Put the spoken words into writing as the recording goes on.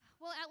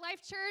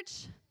Life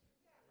Church,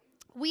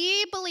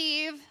 we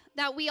believe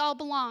that we all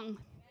belong.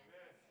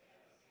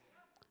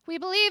 We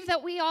believe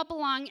that we all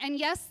belong, and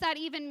yes, that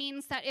even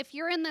means that if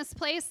you're in this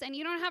place and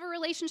you don't have a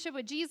relationship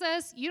with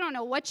Jesus, you don't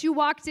know what you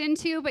walked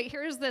into, but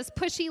here's this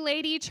pushy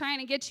lady trying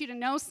to get you to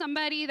know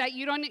somebody that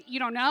you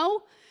don't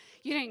know,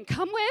 you didn't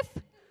come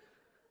with.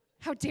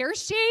 How dare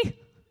she?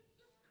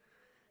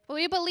 But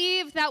we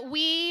believe that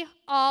we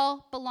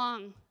all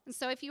belong. And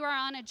so if you are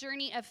on a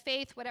journey of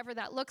faith, whatever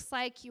that looks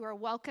like, you are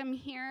welcome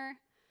here.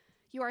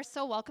 You are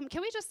so welcome.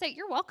 Can we just say,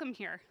 you're welcome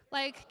here?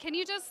 Like, can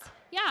you just,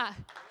 yeah.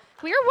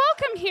 We are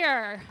welcome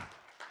here.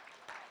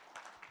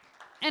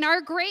 And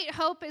our great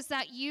hope is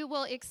that you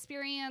will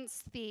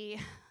experience the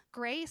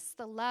grace,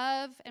 the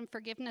love, and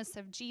forgiveness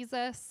of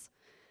Jesus,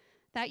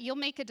 that you'll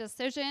make a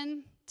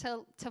decision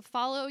to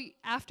follow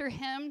after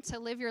him, to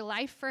live your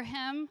life for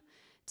him,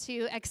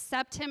 to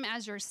accept him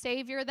as your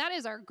Savior. That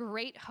is our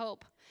great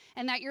hope.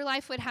 And that your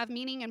life would have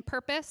meaning and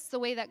purpose the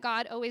way that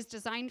God always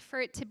designed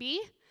for it to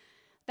be.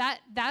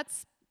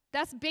 That's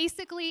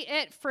basically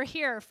it for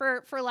here,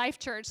 for Life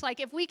Church. Like,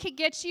 if we could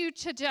get you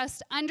to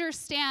just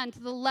understand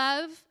the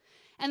love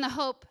and the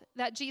hope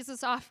that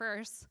Jesus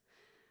offers,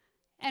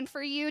 and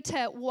for you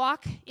to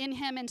walk in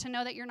him and to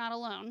know that you're not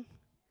alone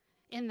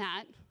in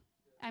that,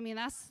 I mean,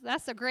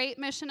 that's a great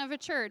mission of a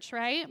church,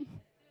 right?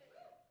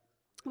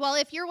 Well,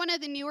 if you're one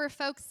of the newer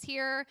folks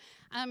here,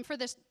 for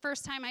the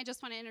first time, I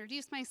just want to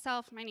introduce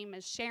myself. My name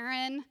is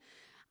Sharon.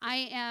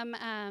 I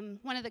am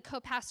one of the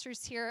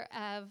co-pastors here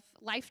of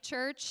Life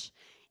Church,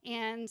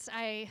 and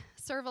I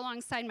serve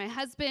alongside my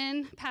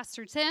husband,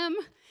 Pastor Tim.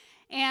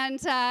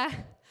 And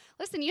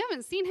listen, you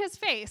haven't seen his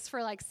face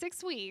for like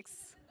 6 weeks.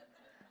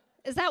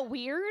 Is that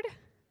weird?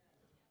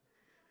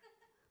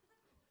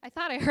 I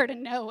thought I heard a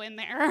no in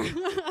there.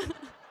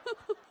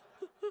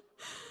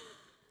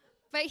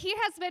 But he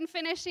has been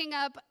finishing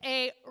up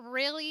a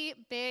really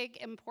big,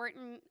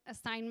 important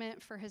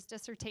assignment for his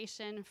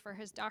dissertation, for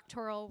his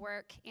doctoral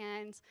work.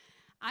 And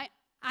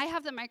I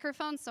have the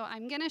microphone, so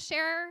I'm going to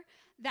share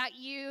that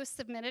you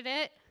submitted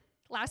it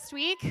last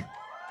week.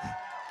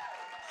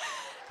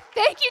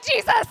 Thank you,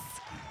 Jesus.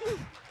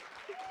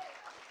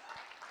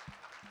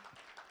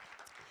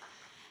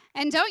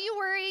 And don't you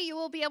worry, you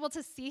will be able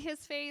to see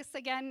his face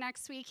again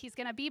next week. He's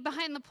going to be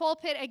behind the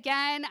pulpit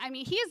again. I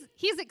mean,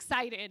 he's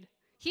excited.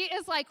 He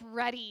is like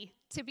ready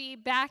to be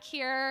back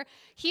here.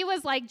 He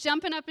was like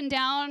jumping up and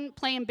down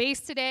playing bass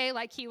today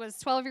like he was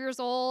 12 years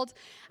old.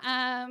 He's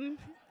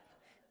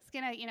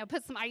going to,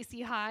 put some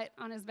icy hot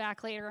on his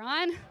back later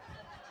on.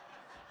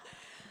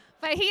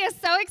 But he is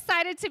so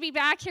excited to be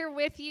back here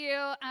with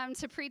you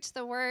to preach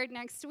the word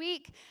next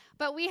week.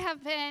 But we've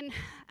had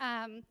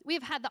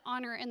the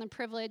honor and the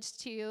privilege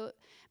to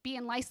be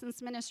in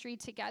licensed ministry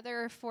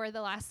together for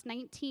the last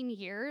 19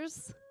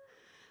 years.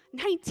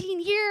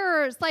 19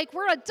 years, like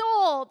we're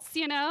adults,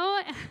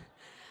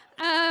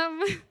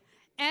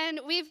 And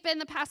we've been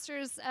the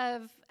pastors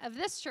of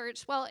this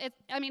church. Well,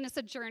 it's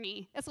a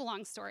journey. It's a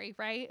long story,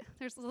 right?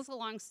 This is a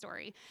long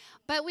story.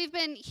 But we've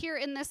been here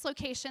in this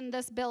location,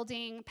 this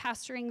building,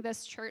 pastoring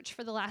this church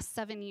for the last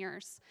 7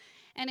 years.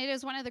 And it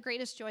is one of the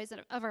greatest joys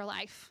of our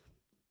life.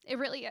 It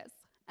really is.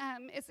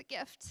 It's a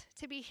gift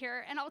to be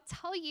here. And I'll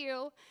tell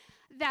you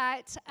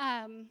that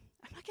I'm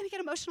not going to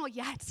get emotional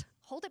yet.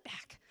 Hold it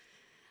back.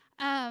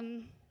 Well,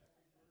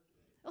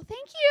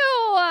 thank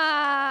you.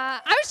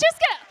 I was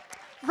just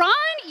Ron,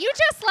 you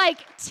just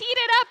teed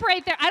it up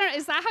right there.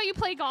 Is that how you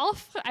play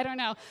golf? I don't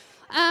know.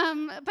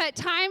 But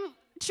time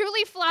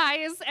truly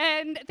flies,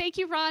 and thank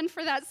you, Ron,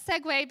 for that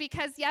segue,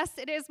 because yes,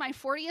 it is my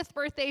 40th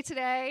birthday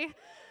today.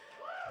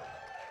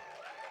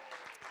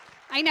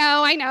 I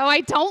know, I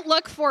don't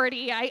look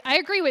 40. I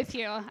agree with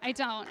you. I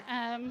don't.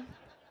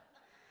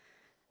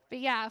 But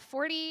yeah,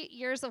 40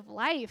 years of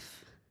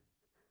life.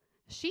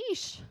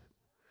 Sheesh.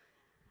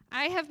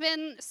 I have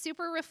been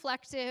super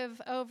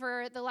reflective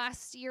over the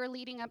last year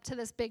leading up to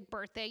this big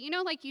birthday.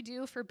 Like you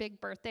do for big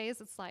birthdays,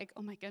 it's like,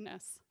 oh my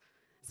goodness,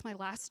 it's my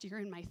last year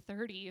in my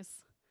 30s,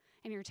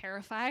 and you're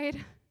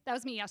terrified. That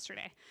was me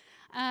yesterday.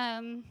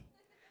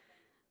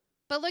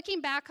 But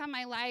looking back on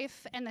my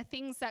life and the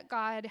things that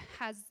God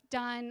has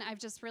done, I've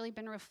just really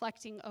been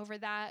reflecting over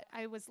that.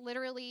 I was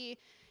literally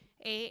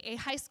a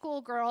high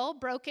school girl,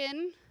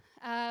 broken,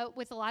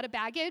 with a lot of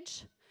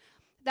baggage,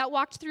 that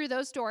walked through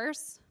those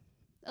doors.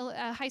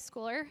 A high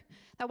schooler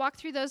that walked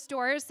through those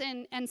doors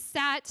and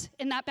sat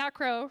in that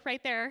back row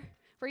right there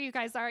where you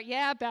guys are.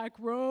 Yeah, back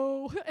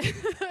row.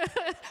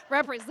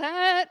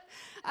 Represent.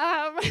 But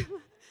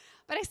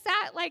I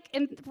sat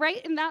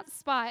right in that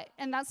spot,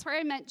 and that's where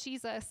I met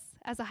Jesus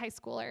as a high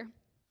schooler.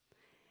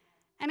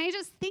 And I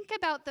just think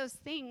about those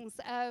things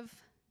of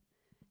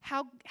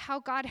how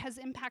God has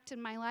impacted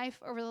my life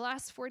over the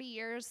last 40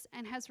 years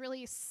and has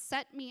really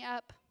set me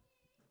up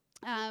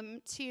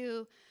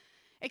to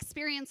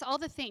experience all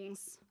of the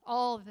things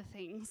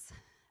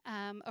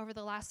over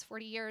the last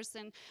 40 years.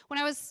 And when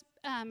I was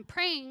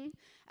praying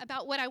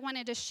about what I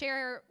wanted to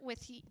share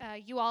with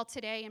you all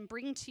today and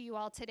bring to you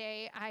all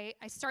today, I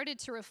started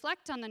to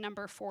reflect on the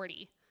number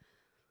 40.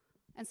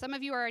 And some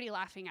of you are already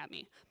laughing at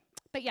me.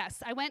 But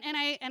yes, I went and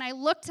I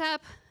looked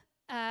up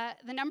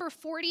the number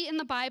 40 in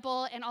the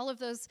Bible and all of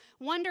those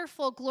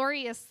wonderful,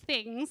 glorious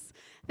things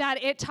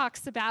that it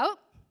talks about.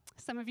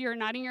 Some of you are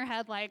nodding your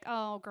head like,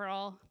 oh,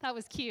 girl, that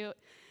was cute.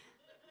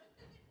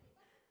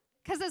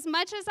 Because as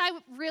much as I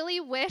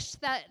really wish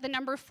that the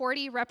number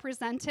 40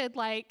 represented,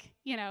 like,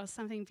 you know,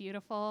 something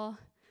beautiful,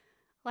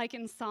 like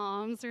in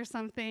Psalms or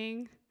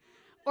something,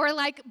 or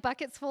like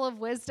buckets full of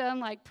wisdom,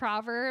 like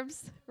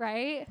Proverbs,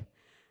 right?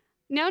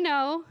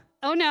 No.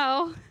 Oh,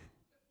 no.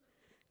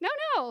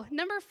 No.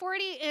 Number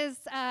 40 is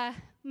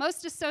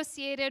most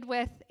associated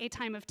with a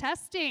time of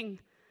testing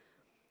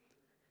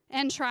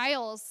and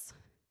trials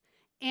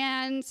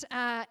and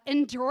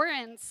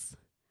endurance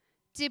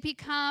to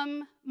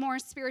become more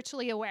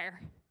spiritually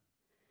aware.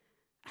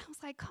 I was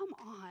like, come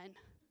on.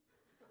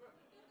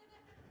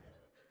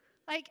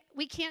 Like,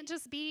 we can't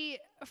just be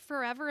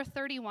forever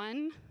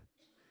 31.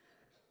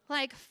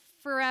 Like,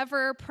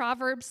 forever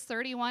Proverbs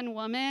 31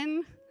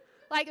 woman.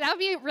 Like, that would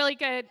be a really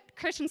good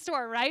Christian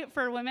store, right,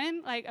 for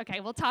women? Like, okay,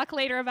 we'll talk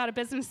later about a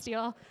business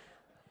deal.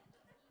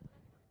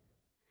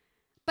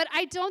 But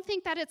I don't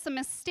think that it's a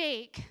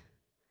mistake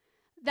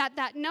that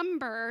that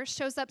number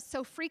shows up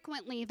so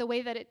frequently the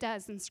way that it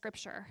does in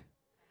Scripture.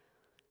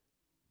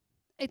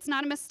 It's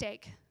not a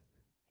mistake.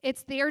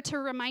 It's there to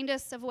remind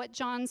us of what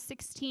John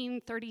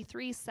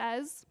 16:33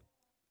 says.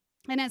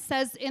 And it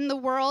says, in the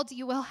world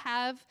you will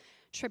have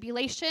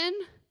tribulation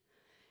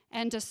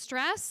and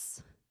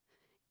distress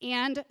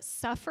and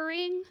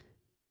suffering,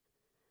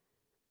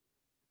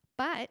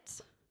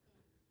 but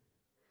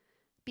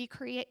be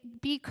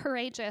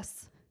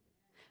courageous,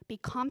 be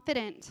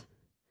confident,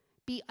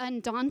 be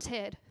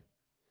undaunted,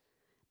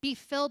 be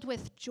filled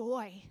with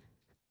joy.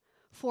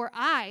 For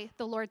I,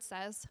 the Lord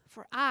says,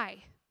 for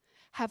I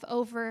have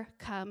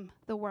overcome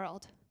the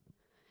world.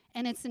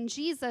 And it's in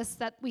Jesus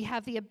that we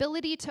have the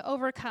ability to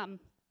overcome.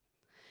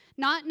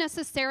 Not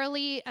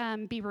necessarily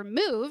be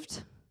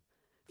removed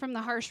from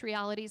the harsh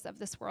realities of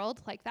this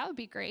world. Like, that would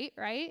be great,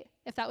 right?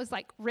 If that was,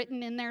 like,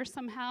 written in there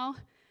somehow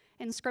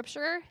in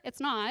Scripture. It's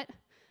not.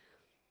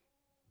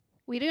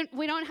 We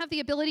don't have the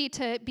ability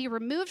to be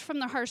removed from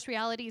the harsh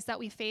realities that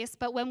we face,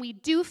 but when we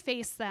do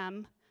face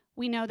them,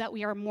 we know that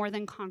we are more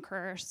than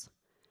conquerors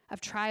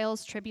of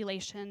trials,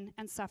 tribulation,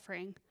 and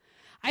suffering.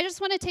 I just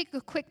want to take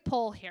a quick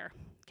poll here,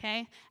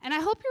 okay? And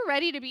I hope you're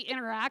ready to be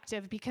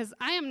interactive, because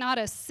I am not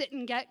a sit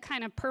and get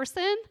kind of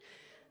person.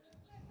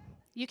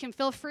 You can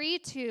feel free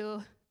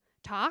to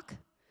talk.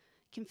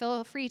 You can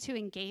feel free to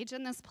engage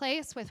in this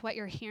place with what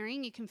you're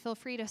hearing. You can feel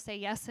free to say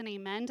yes and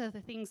amen to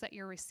the things that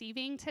you're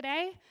receiving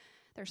today.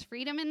 There's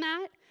freedom in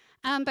that.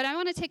 But I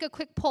want to take a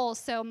quick poll.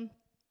 So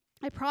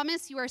I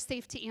promise you are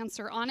safe to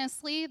answer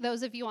honestly.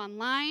 Those of you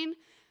online,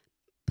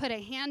 put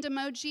a hand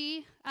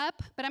emoji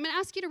up. But I'm going to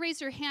ask you to raise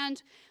your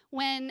hand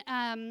when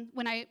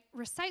I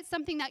recite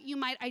something that you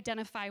might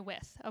identify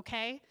with,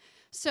 okay?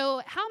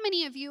 So how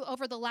many of you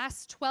over the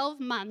last 12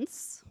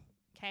 months,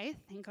 okay,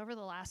 think over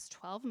the last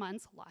 12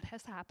 months, a lot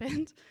has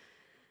happened.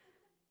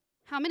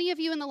 How many of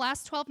you in the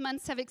last 12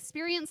 months have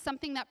experienced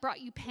something that brought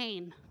you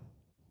pain?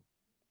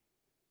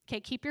 Okay,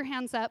 keep your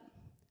hands up.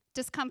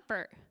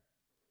 Discomfort.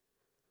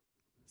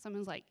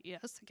 Someone's like,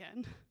 yes,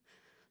 again.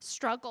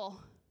 Struggle.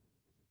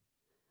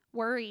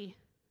 Worry.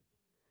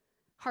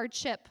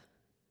 Hardship.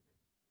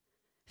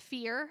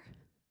 Fear.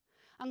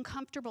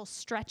 Uncomfortable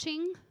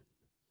stretching.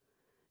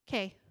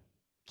 Okay,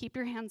 keep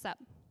your hands up.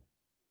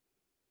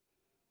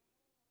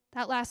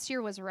 That last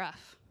year was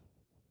rough.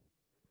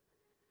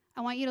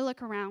 I want you to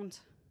look around.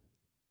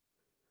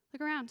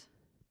 Look around.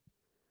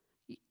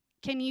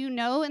 Can you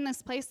know in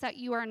this place that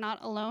you are not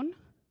alone?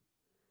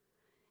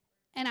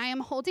 And I am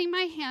holding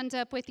my hand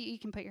up with you. You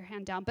can put your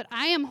hand down, but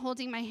I am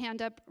holding my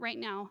hand up right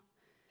now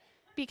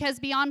because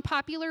beyond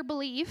popular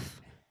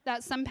belief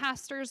that some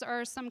pastors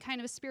are some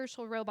kind of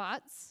spiritual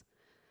robots,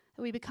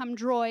 that we become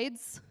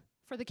droids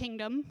for the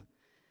kingdom,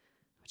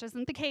 which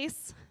isn't the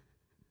case.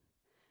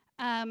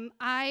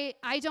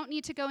 I don't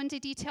need to go into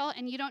detail,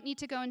 and you don't need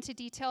to go into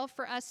detail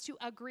for us to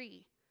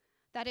agree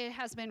that it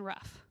has been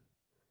rough,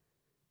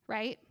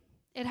 right?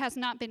 It has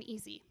not been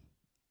easy.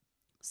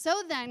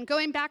 So then,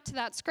 going back to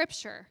that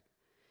scripture,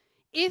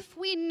 if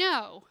we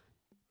know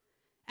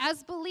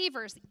as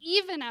believers,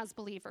 even as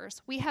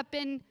believers, we have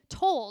been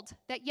told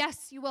that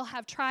yes, you will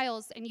have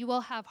trials and you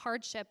will have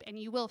hardship and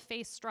you will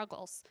face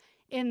struggles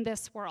in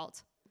this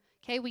world.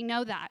 Okay, we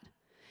know that.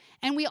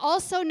 And we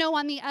also know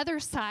on the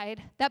other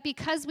side that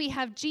because we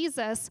have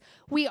Jesus,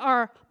 we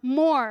are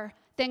more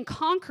than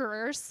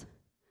conquerors,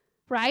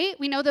 right?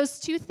 We know those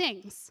two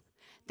things.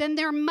 Then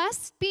there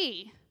must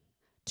be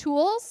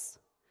tools,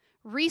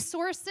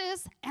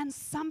 resources, and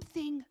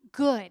something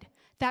good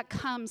that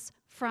comes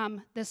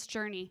from this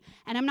journey.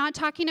 And I'm not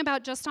talking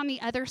about just on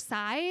the other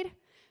side,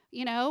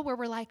 you know, where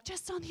we're like,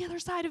 just on the other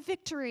side of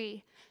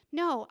victory.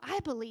 No, I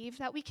believe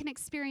that we can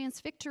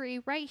experience victory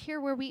right here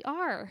where we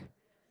are,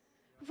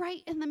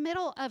 right in the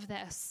middle of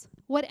this,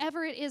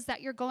 whatever it is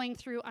that you're going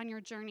through on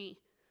your journey.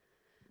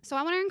 So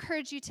I want to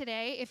encourage you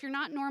today, if you're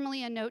not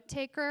normally a note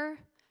taker,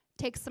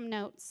 take some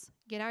notes.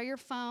 Get out your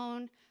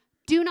phone.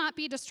 Do not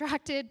be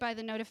distracted by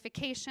the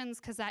notifications,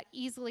 because that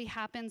easily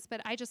happens,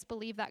 but I just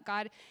believe that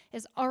God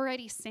is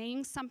already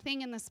saying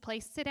something in this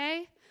place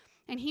today,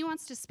 and he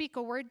wants to speak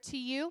a word to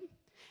you,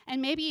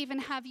 and maybe even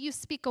have you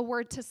speak a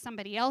word to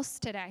somebody else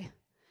today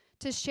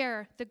to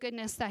share the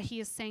goodness that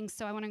he is saying.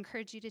 So I want to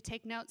encourage you to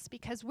take notes,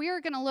 because we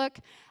are going to look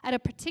at a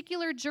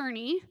particular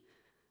journey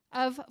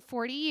of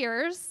 40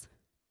 years,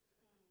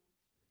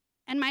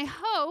 and my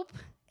hope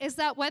is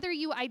that whether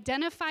you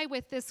identify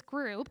with this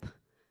group,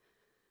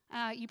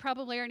 you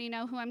probably already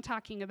know who I'm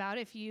talking about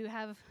if you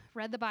have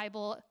read the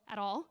Bible at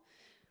all.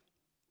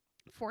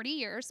 40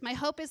 years. My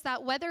hope is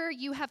that whether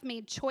you have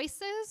made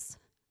choices,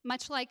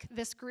 much like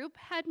this group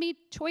had made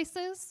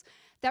choices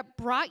that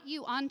brought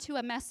you onto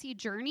a messy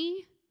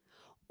journey,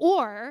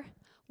 or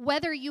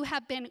whether you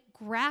have been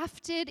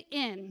grafted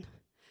in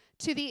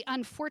to the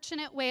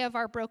unfortunate way of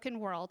our broken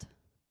world.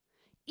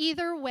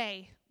 Either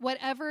way,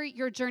 whatever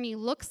your journey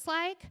looks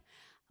like,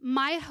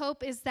 my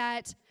hope is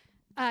that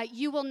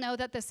you will know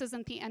that this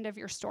isn't the end of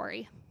your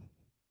story,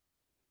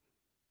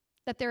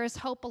 that there is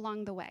hope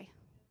along the way.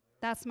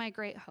 That's my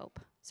great hope.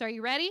 So are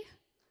you ready?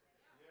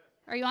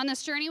 Are you on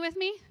this journey with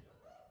me?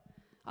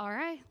 All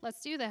right,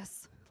 let's do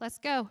this. Let's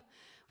go.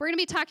 We're going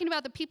to be talking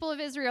about the people of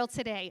Israel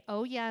today.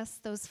 Oh, yes,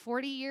 those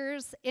 40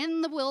 years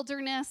in the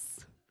wilderness.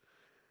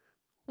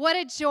 What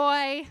a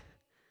joy.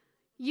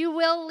 You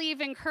will leave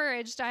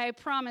encouraged, I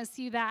promise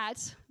you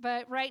that.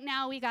 But right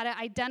now, we got to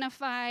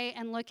identify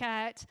and look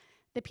at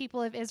the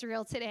people of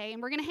Israel today.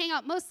 And we're going to hang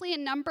out mostly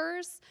in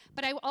Numbers,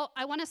 but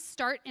I want to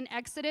start in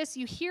Exodus.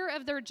 You hear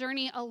of their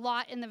journey a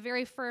lot in the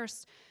very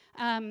first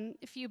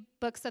few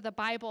books of the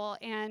Bible,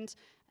 and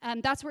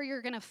that's where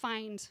you're going to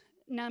find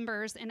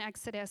Numbers and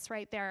Exodus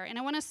right there. And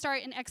I want to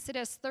start in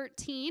Exodus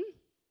 13,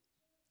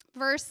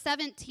 verse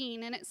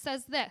 17, and it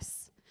says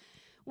this: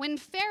 When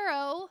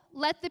Pharaoh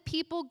let the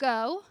people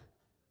go,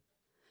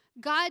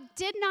 God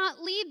did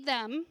not lead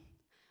them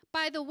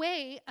by the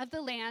way of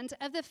the land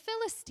of the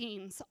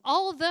Philistines,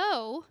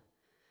 although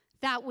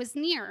that was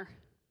near.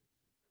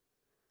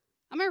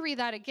 I'm going to read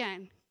that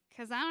again,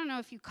 because I don't know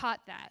if you caught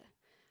that.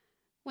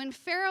 When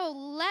Pharaoh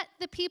let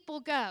the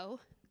people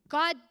go,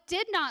 God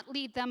did not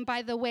lead them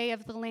by the way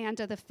of the land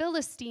of the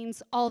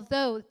Philistines,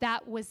 although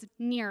that was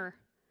near.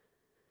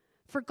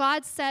 For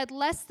God said,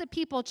 lest the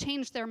people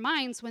change their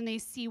minds when they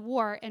see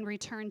war and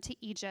return to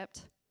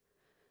Egypt.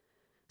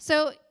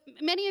 So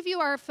many of you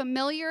are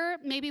familiar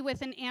maybe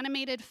with an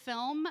animated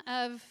film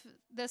of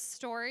this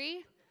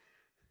story.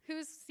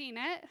 Who's seen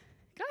it?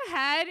 Go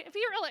ahead. If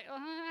you're really,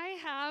 I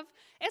have.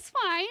 It's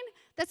fine.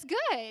 That's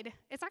good.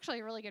 It's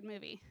actually a really good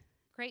movie.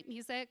 Great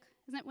music.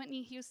 Isn't it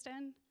Whitney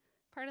Houston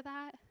part of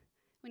that?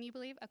 When You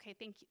Believe? Okay,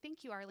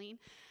 thank you, Arlene.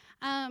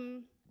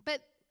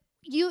 But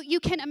you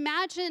can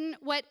imagine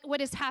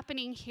what is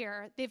happening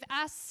here. They've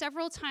asked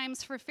several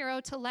times for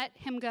Pharaoh to let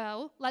them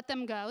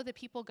go, the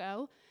people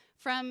go,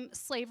 from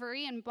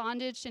slavery and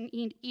bondage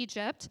in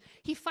Egypt.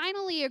 He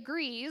finally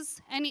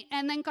agrees, and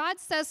then God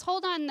says,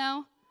 hold on,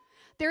 though.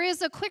 There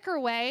is a quicker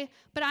way,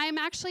 but I am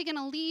actually going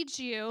to lead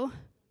you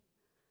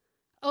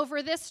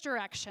over this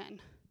direction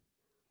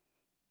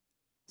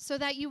so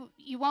that you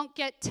won't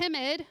get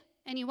timid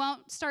and you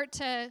won't start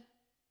to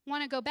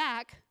want to go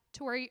back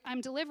to where I'm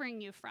delivering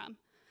you from.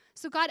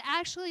 So God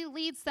actually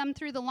leads them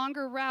through the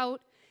longer route,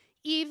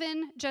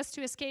 even just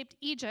to escape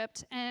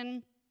Egypt.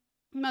 And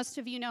most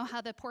of you know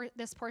how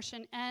this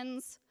portion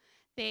ends.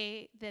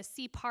 The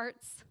sea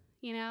parts,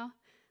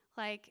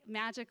 like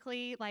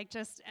magically, like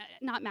just,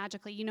 not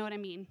magically, you know what I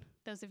mean.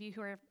 Those of you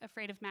who are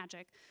afraid of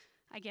magic,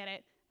 I get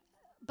it.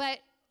 But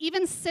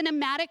even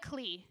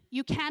cinematically,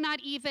 you cannot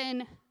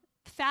even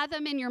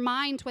fathom in your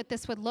mind what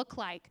this would look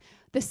like.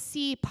 The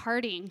sea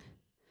parting,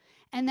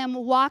 and them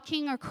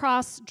walking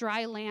across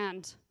dry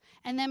land,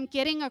 and them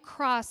getting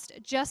across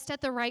just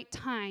at the right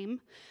time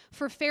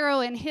for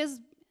Pharaoh and his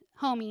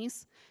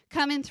homies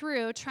coming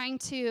through, trying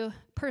to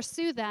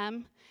pursue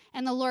them,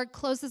 and the Lord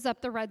closes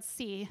up the Red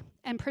Sea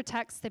and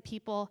protects the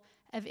people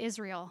of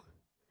Israel.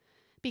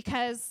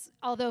 Because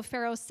although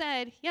Pharaoh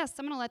said, yes,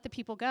 I'm going to let the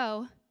people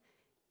go,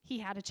 he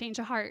had a change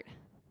of heart.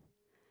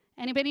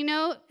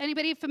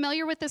 Anybody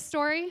familiar with this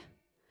story?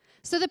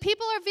 So the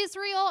people of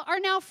Israel are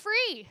now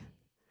free.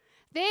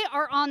 They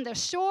are on the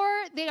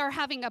shore. They are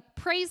having a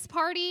praise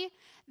party.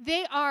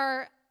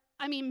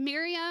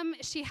 Miriam,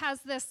 she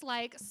has this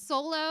like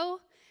solo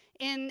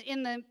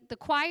in the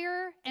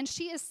choir, and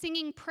she is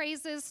singing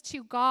praises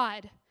to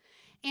God.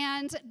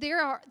 And they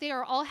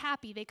are all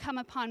happy. They come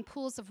upon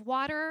pools of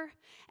water,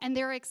 and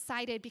they're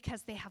excited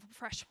because they have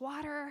fresh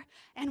water,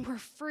 and we're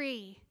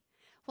free.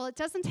 Well, it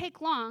doesn't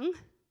take long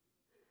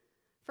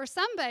for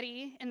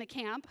somebody in the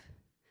camp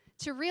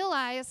to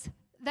realize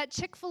that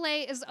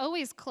Chick-fil-A is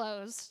always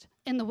closed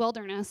in the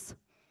wilderness,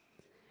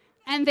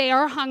 and they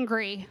are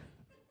hungry.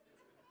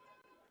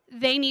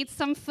 They need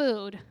some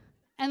food.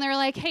 And they're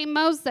like, hey,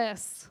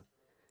 Moses,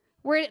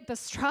 we're at the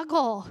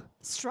struggle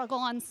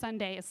on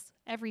Sundays,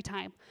 every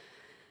time.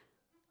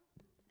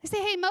 They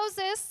say, hey,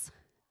 Moses,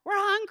 we're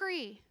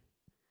hungry.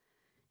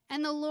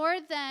 And the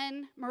Lord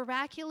then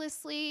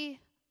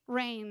miraculously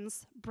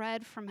rains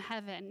bread from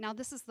heaven. Now,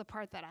 this is the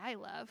part that I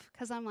love,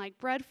 because I'm like,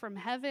 bread from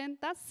heaven?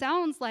 That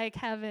sounds like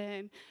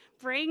heaven.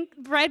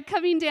 Bread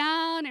coming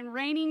down and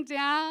raining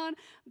down,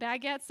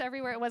 baguettes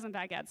everywhere. It wasn't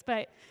baguettes,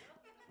 but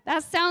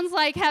that sounds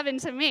like heaven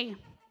to me.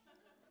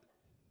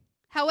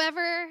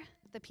 However,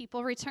 the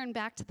people return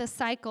back to the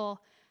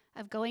cycle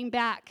of going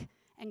back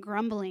and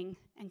grumbling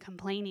and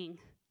complaining.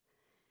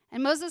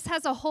 And Moses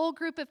has a whole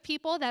group of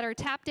people that are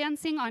tap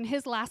dancing on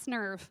his last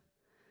nerve.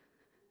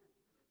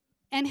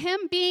 And him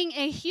being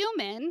a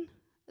human,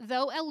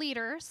 though a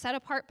leader set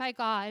apart by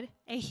God,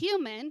 a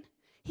human,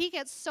 he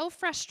gets so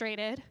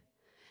frustrated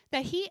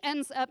that he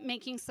ends up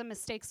making some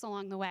mistakes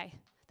along the way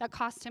that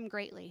cost him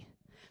greatly.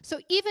 So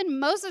even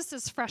Moses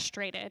is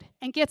frustrated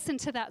and gets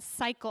into that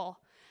cycle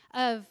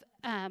of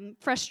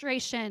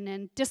frustration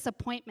and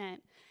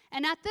disappointment.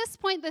 And at this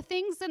point, the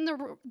things in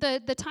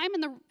the time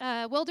in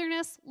the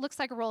wilderness looks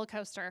like a roller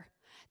coaster.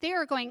 They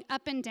are going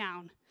up and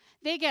down.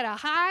 They get a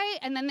high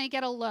and then they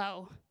get a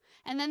low.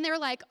 And then they're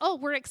like, oh,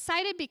 we're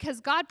excited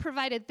because God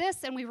provided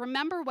this and we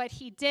remember what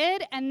he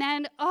did. And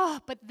then,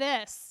 oh, but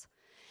this.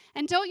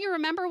 And don't you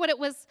remember what it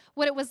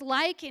was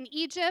like in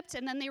Egypt?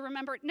 And then they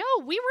remember, no,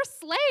 we were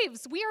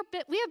slaves. We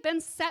have been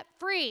set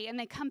free. And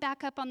they come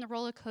back up on the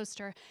roller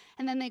coaster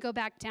and then they go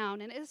back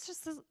down. And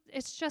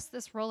it's just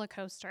this roller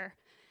coaster.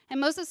 And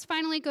Moses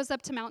finally goes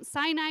up to Mount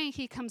Sinai.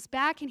 He comes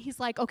back and he's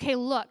like, okay,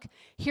 look,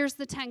 here's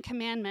the 10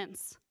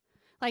 Commandments.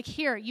 Like,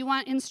 here, you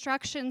want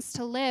instructions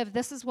to live.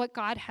 This is what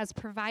God has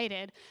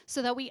provided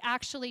so that we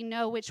actually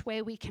know which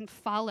way we can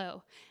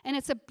follow. And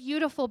it's a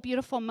beautiful,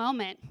 beautiful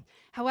moment.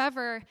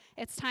 However,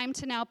 it's time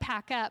to now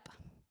pack up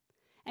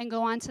and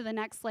go on to the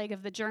next leg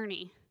of the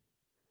journey.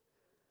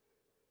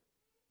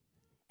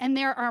 And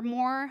there are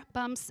more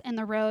bumps in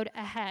the road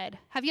ahead.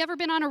 Have you ever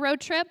been on a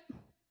road trip?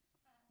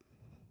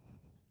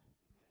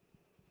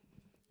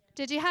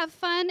 Did you have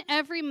fun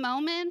every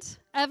moment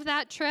of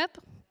that trip?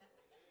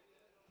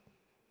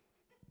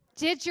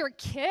 Did your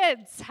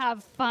kids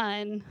have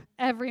fun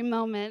every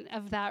moment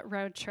of that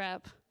road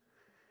trip?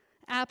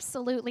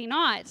 Absolutely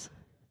not.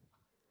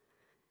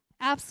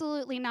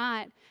 Absolutely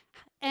not.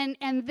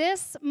 And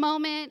this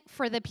moment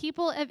for the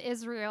people of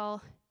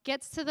Israel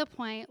gets to the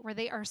point where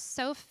they are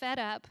so fed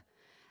up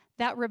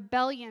that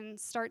rebellion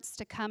starts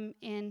to come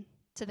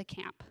into the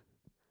camp.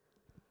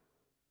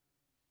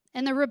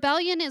 And the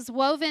rebellion is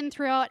woven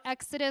throughout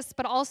Exodus,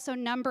 but also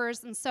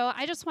Numbers. And so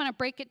I just want to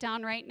break it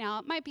down right now.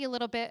 It might be a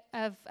little bit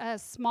of a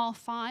small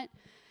font,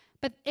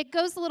 but it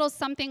goes a little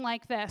something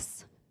like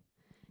this.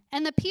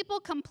 And the people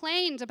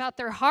complained about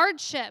their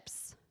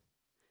hardships.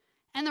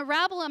 And the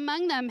rabble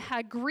among them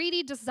had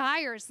greedy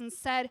desires and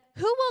said,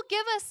 who will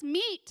give us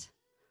meat?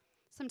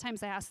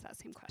 Sometimes I ask that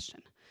same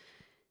question.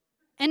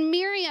 And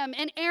Miriam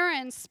and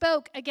Aaron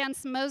spoke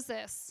against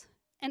Moses.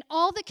 And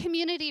all the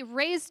community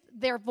raised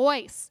their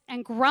voice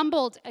and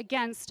grumbled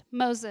against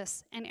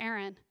Moses and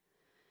Aaron.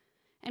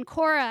 And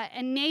Korah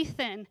and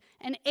Nathan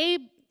and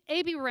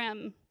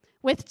Abiram,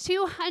 with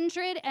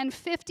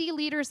 250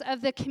 leaders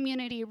of the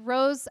community,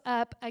 rose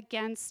up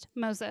against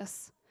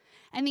Moses.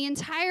 And the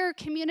entire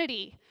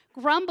community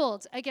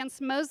grumbled against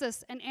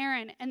Moses and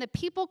Aaron. And the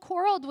people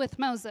quarreled with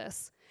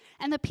Moses.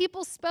 And the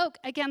people spoke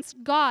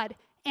against God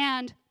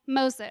and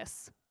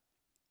Moses.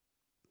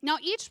 Now,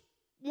 each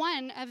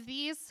one of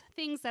these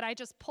things that I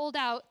just pulled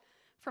out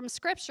from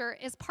Scripture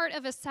is part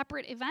of a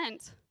separate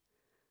event.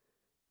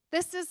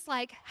 This is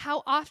like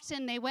how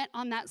often they went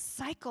on that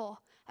cycle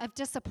of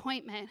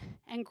disappointment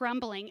and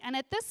grumbling. And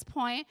at this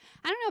point,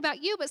 I don't know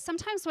about you, but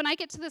sometimes when I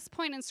get to this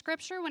point in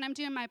Scripture, when I'm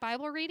doing my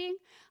Bible reading,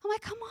 I'm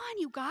like, come on,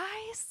 you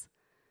guys,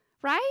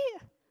 right?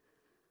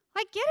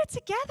 Like, get it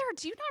together.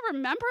 Do you not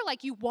remember,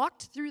 like, you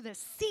walked through the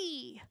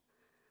sea?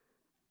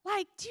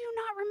 Like, do you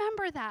not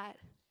remember that?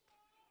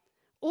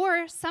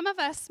 Or some of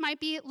us might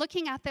be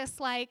looking at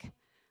this like,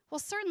 well,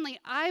 certainly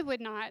I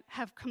would not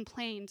have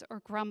complained or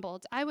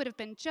grumbled. I would have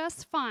been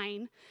just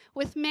fine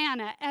with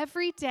manna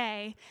every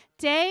day,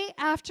 day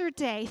after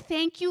day.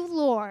 Thank you,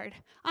 Lord.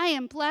 I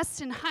am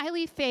blessed and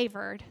highly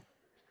favored.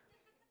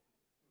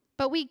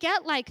 But we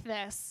get like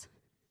this,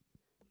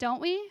 don't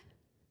we?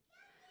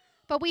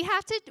 But we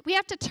have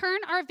to turn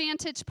our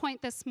vantage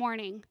point this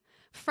morning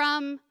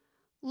from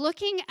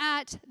looking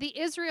at the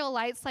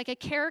Israelites like a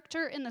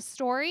character in the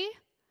story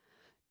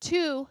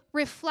to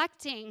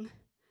reflecting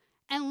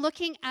and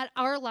looking at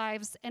our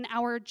lives and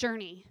our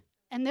journey.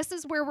 And this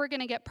is where we're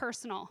going to get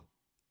personal.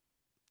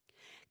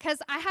 Because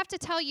I have to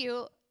tell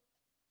you,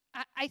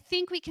 I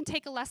think we can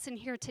take a lesson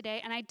here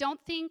today, and I don't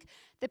think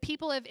the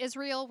people of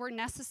Israel were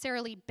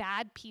necessarily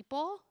bad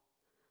people.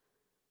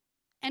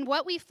 And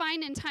what we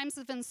find in times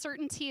of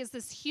uncertainty is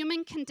this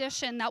human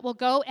condition that will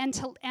go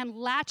and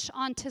latch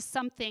onto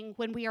something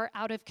when we are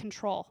out of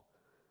control.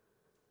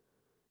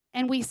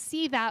 And we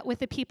see that with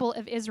the people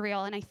of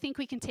Israel, and I think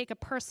we can take a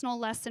personal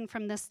lesson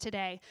from this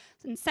today.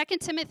 In 2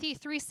 Timothy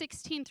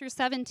 3:16 through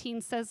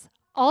 17 says,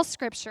 all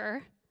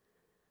Scripture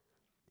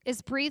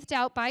is breathed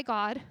out by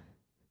God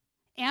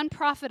and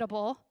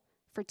profitable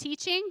for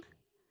teaching,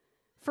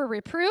 for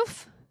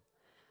reproof,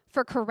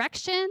 for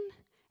correction,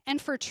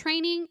 and for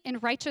training in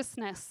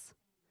righteousness,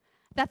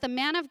 that the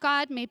man of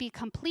God may be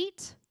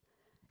complete,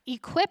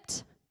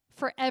 equipped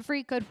for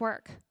every good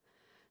work.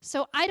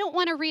 So I don't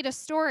want to read a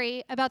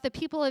story about the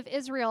people of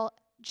Israel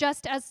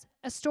just as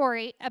a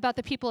story about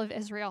the people of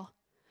Israel.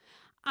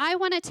 I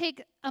want to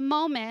take a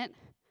moment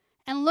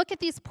and look at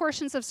these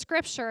portions of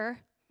Scripture,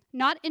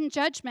 not in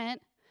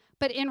judgment,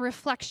 but in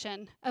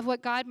reflection of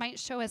what God might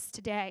show us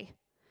today.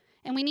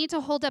 And we need to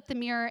hold up the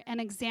mirror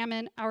and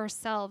examine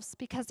ourselves,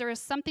 because there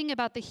is something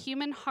about the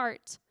human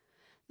heart,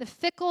 the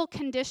fickle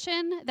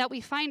condition that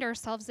we find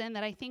ourselves in,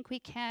 that I think we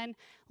can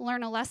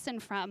learn a lesson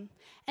from.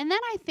 And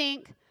then I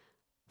think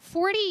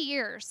 40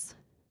 years,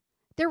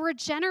 there were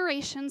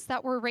generations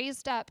that were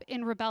raised up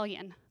in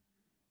rebellion.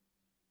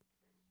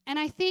 And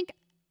I think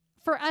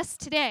for us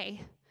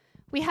today,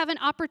 we have an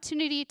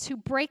opportunity to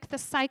break the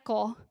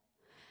cycle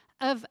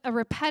of a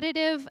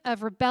repetitive,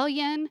 of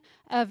rebellion,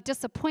 of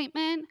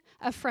disappointment,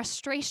 of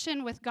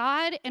frustration with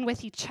God and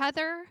with each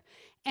other,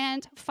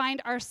 and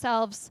find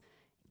ourselves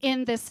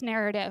in this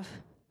narrative.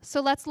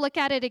 So let's look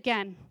at it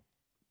again.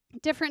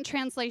 Different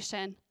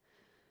translation.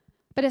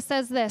 But it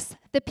says this: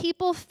 the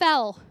people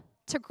fell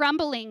to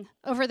grumbling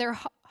over their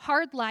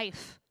hard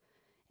life,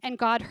 and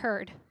God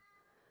heard.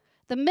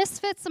 The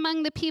misfits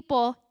among the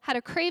people had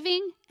a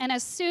craving, and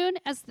as soon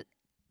as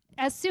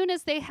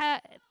they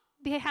had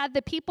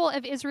the people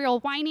of Israel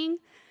whining,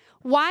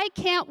 "Why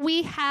can't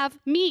we have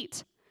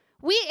meat?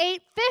 We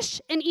ate fish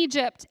in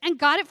Egypt and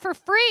got it for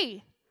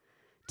free."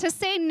 To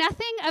say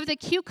nothing of the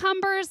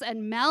cucumbers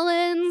and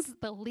melons,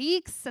 the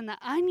leeks and the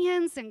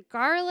onions and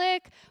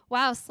garlic.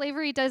 Wow,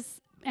 slavery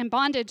and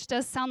bondage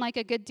does sound like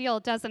a good deal,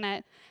 doesn't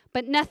it?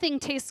 But nothing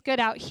tastes good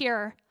out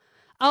here.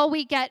 All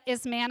we get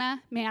is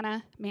manna,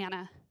 manna,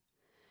 manna.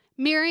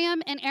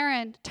 Miriam and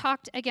Aaron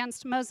talked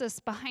against Moses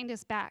behind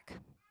his back.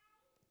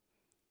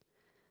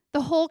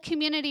 The whole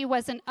community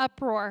was in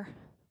uproar,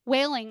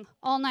 wailing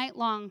all night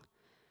long.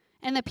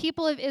 And the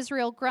people of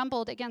Israel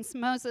grumbled against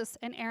Moses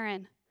and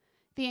Aaron.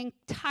 The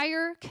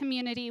entire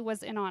community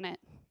was in on it.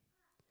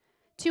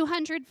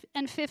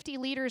 250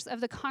 leaders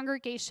of the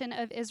congregation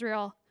of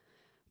Israel,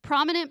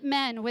 prominent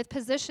men with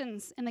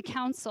positions in the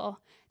council,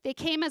 they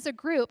came as a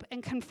group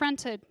and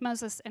confronted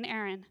Moses and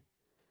Aaron.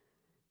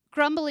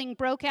 Grumbling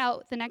broke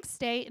out the next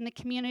day in the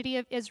community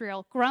of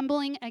Israel,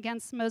 grumbling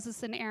against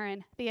Moses and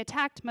Aaron. They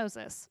attacked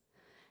Moses.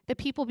 The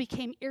people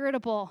became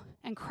irritable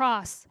and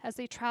cross as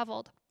they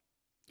traveled,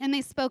 and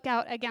they spoke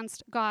out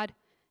against God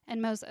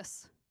and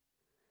Moses.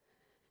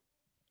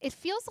 It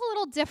feels a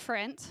little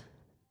different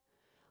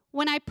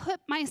when I put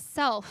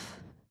myself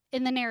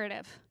in the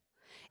narrative.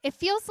 It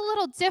feels a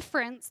little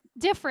different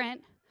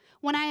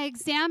when I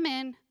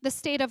examine the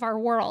state of our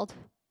world.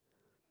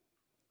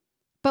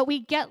 But we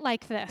get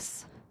like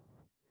this.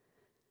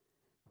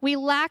 We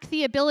lack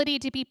the ability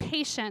to be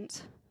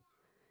patient.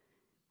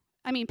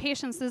 I mean,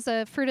 patience is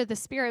a fruit of the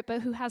Spirit,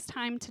 but who has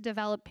time to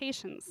develop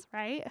patience,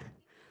 right?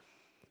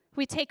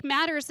 We take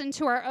matters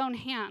into our own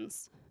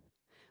hands.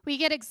 We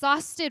get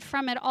exhausted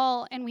from it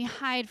all, and we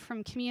hide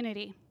from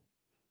community.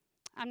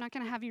 I'm not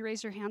going to have you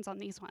raise your hands on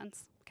these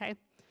ones, okay?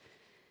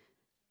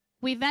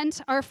 We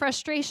vent our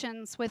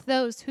frustrations with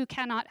those who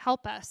cannot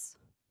help us.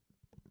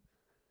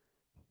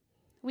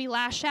 We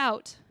lash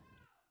out.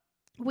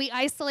 We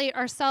isolate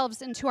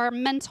ourselves into our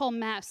mental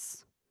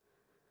mess.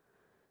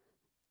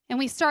 And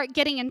we start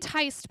getting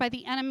enticed by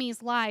the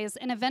enemy's lies,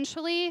 and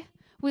eventually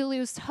we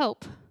lose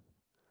hope.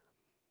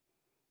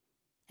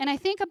 And I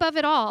think above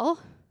it all,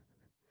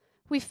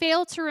 we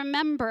fail to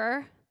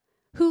remember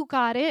who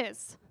God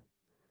is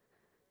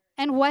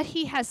and what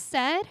he has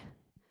said,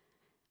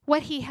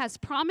 what he has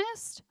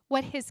promised,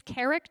 what his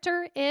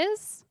character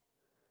is.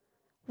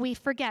 We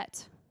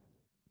forget.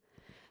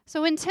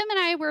 So when Tim and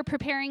I were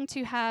preparing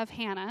to have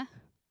Hannah,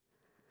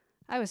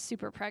 I was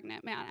super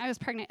pregnant, man. I was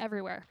pregnant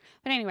everywhere.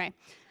 But anyway,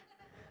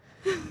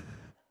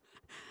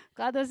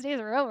 glad those days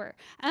are over.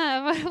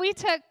 We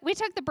took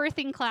the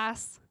birthing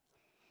class.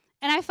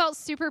 And I felt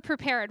super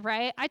prepared,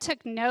 right? I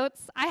took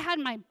notes. I had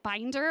my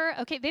binder.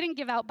 Okay, they didn't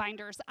give out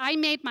binders. I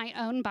made my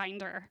own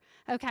binder,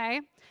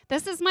 okay?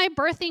 This is my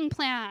birthing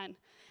plan.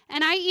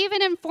 And I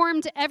even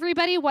informed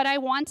everybody what I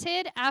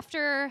wanted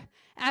after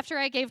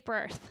I gave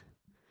birth.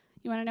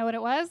 You want to know what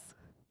it was?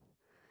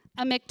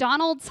 A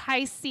McDonald's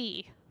High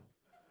C.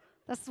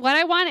 That's what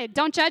I wanted.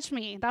 Don't judge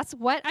me. That's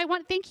what I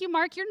want. Thank you,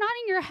 Mark. You're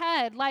nodding your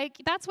head.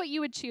 Like, that's what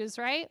you would choose,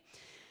 right?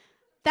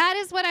 That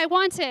is what I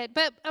wanted.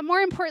 But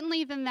more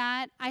importantly than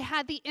that, I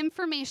had the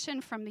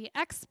information from the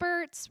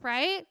experts,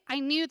 right?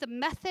 I knew the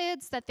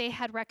methods that they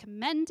had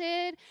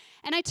recommended.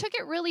 And I took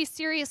it really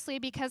seriously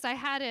because I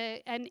had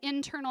an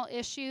internal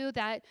issue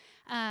that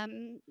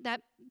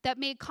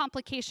made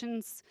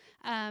complications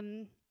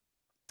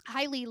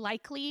highly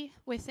likely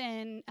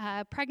within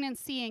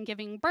pregnancy and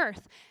giving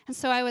birth. And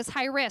so I was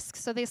high risk.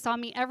 So they saw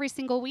me every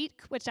single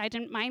week, which I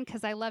didn't mind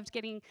because I loved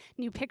getting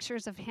new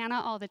pictures of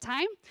Hannah all the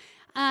time.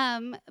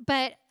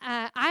 But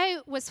I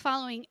was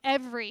following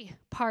every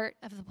part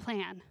of the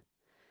plan.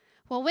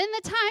 Well, when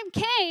the time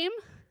came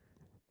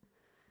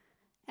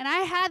and I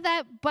had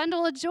that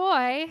bundle of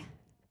joy,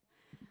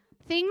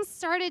 things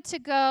started to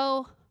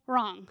go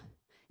wrong.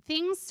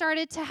 Things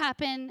started to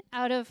happen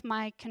out of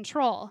my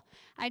control.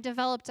 I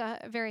developed a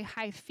very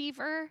high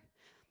fever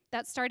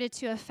that started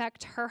to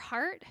affect her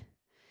heart,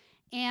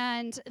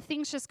 and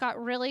things just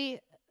got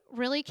really,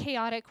 really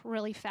chaotic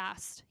really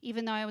fast,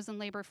 even though I was in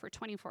labor for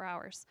 24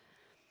 hours.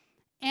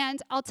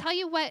 And I'll tell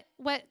you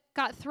what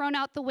got thrown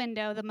out the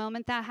window the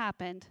moment that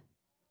happened.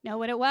 Know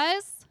what it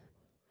was?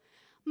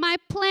 My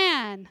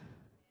plan.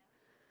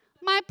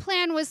 My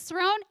plan was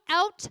thrown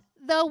out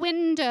the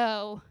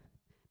window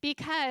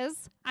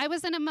because I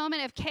was in a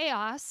moment of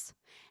chaos,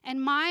 and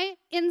my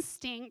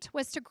instinct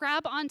was to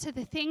grab onto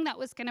the thing that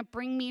was going to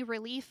bring me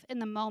relief in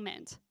the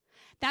moment.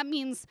 That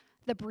means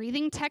the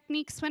breathing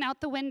techniques went out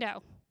the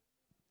window.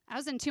 I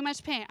was in too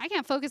much pain. I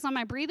can't focus on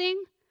my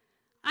breathing.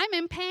 I'm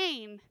in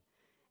pain,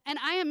 and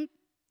I am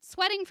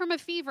sweating from a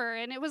fever,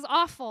 and it was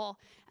awful.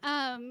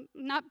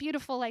 Not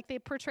beautiful like they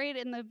portrayed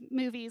in the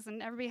movies,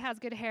 and everybody has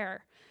good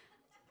hair.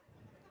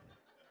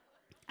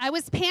 I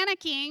was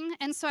panicking,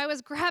 and so I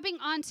was grabbing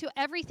onto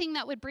everything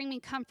that would bring me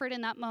comfort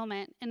in that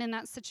moment and in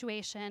that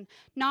situation,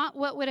 not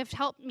what would have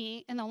helped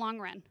me in the long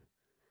run.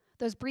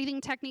 Those breathing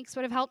techniques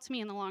would have helped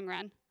me in the long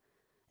run.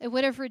 It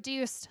would have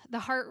reduced the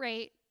heart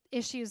rate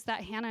issues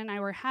that Hannah and I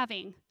were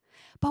having.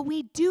 But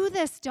we do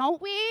this,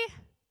 don't we?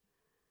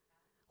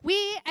 We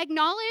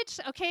acknowledge,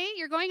 okay,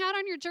 you're going out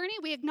on your journey.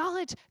 We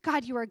acknowledge,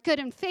 God, you are good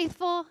and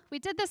faithful. We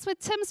did this with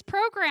Tim's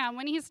program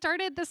when he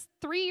started this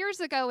 3 years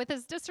ago with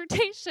his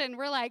dissertation.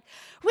 We're like,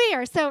 we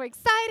are so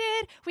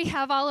excited. We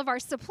have all of our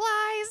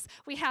supplies.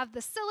 We have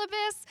the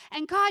syllabus.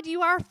 And God,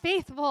 you are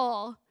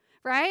faithful,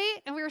 right?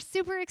 And we were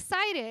super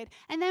excited.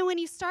 And then when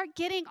you start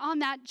getting on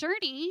that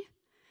journey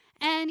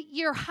and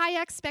your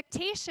high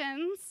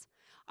expectations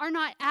are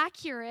not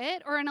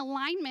accurate or in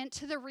alignment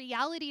to the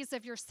realities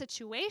of your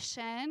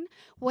situation,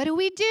 what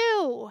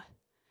do?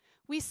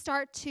 We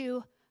start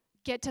to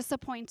get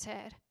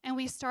disappointed, and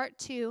we start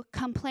to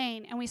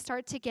complain, and we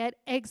start to get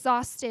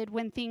exhausted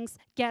when things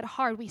get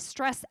hard. We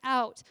stress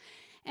out.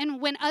 And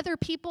when other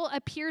people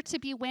appear to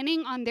be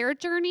winning on their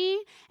journey,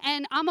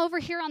 and I'm over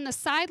here on the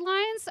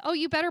sidelines, oh,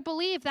 you better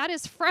believe that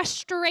is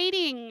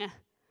frustrating,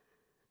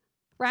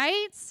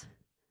 right?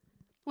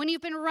 When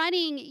you've been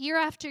running year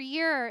after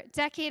year,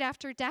 decade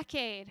after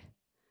decade,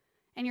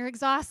 and you're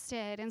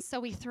exhausted. And so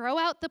we throw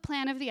out the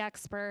plan of the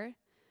expert,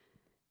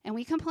 and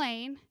we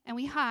complain, and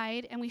we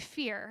hide, and we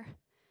fear.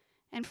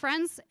 And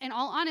friends, in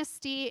all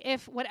honesty,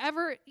 if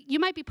whatever, you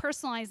might be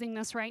personalizing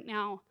this right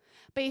now,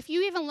 but if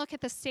you even look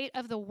at the state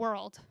of the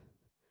world,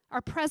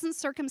 our present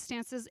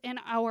circumstances in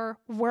our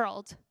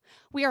world,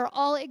 we are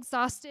all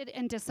exhausted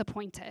and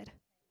disappointed.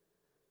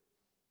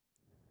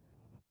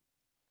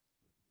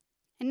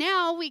 And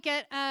now we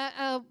get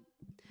a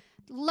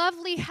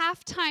lovely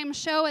halftime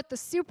show at the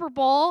Super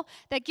Bowl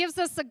that gives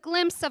us a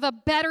glimpse of a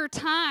better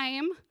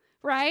time,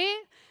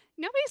 right?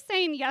 Nobody's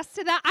saying yes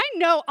to that. I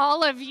know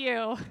all of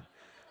you.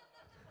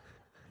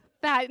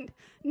 That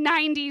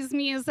 90s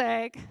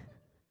music.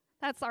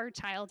 That's our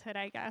childhood,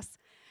 I guess.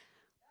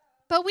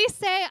 But we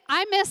say,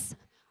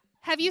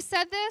 have you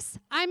said this?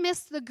 I miss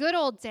the good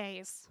old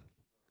days.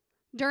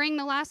 During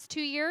the last 2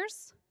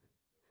 years,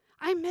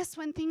 I miss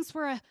when things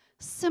were a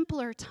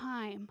simpler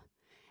time.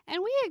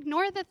 And we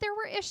ignore that there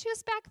were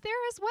issues back there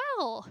as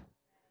well.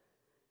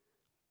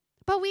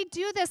 But we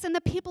do this, and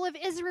the people of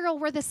Israel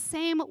were the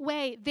same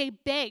way. They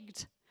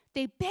begged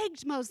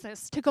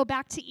Moses to go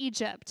back to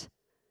Egypt.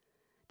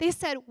 They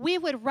said, we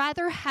would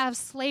rather have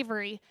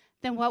slavery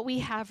than what we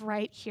have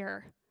right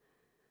here.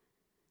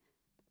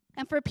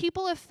 And for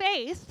people of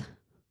faith,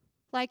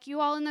 like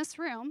you all in this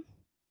room,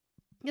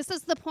 this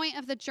is the point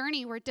of the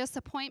journey where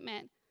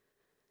disappointment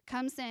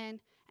comes in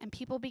and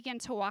people begin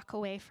to walk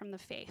away from the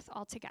faith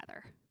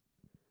altogether.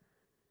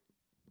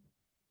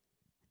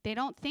 They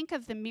don't think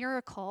of the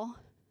miracle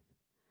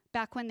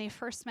back when they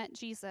first met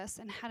Jesus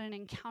and had an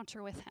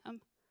encounter with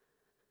him,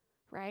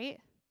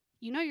 right?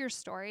 You know your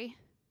story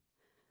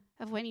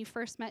of when you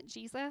first met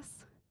Jesus.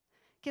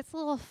 It gets a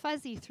little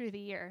fuzzy through the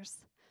years,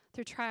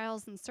 through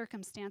trials and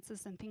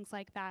circumstances and things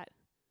like that,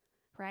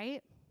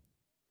 right?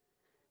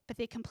 But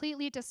they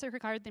completely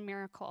disregard the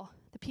miracle.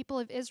 The people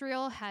of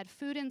Israel had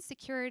food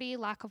insecurity,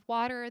 lack of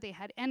water, they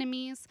had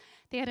enemies,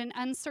 they had an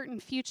uncertain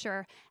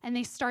future, and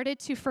they started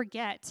to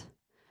forget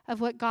of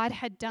what God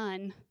had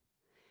done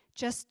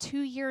just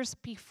 2 years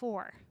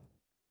before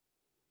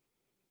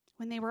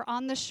when they were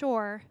on the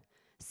shore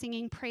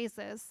singing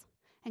praises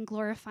and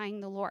glorifying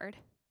the Lord.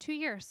 2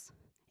 years.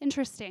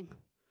 Interesting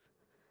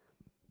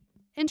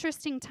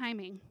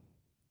timing.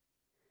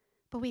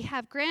 But we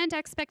have grand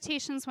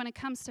expectations when it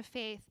comes to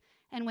faith,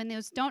 and when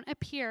those don't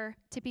appear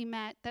to be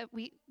met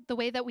the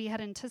way that we had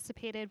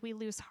anticipated, we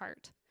lose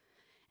heart.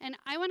 And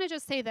I want to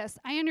just say this.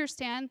 I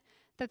understand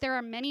that there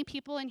are many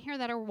people in here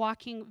that are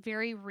walking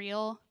very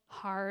real,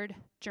 hard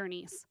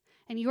journeys,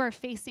 and you are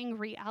facing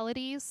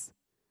realities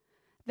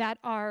that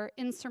are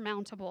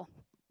insurmountable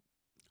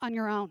on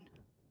your own.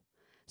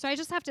 So I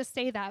just have to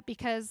say that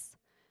because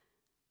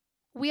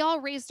we all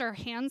raised our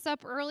hands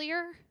up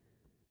earlier,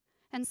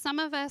 and some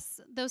of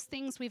us, those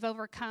things we've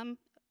overcome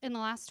in the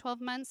last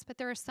 12 months, but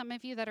there are some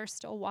of you that are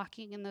still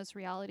walking in those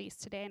realities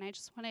today, and I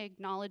just want to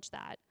acknowledge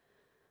that.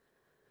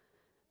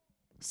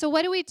 So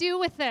what do we do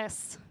with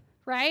this,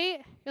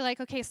 right? You're like,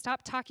 okay,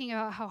 stop talking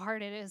about how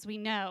hard it is. We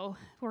know.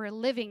 We're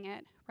living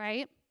it,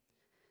 right?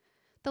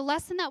 The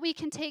lesson that we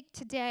can take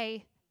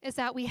today is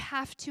that we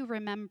have to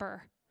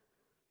remember.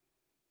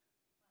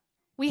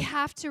 We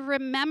have to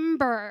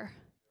remember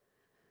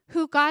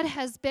who God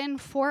has been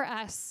for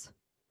us.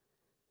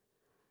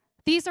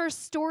 These are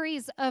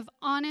stories of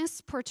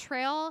honest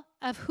portrayal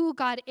of who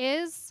God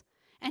is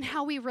and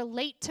how we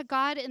relate to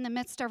God in the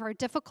midst of our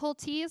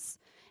difficulties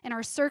and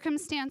our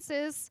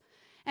circumstances.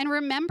 And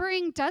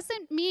remembering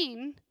doesn't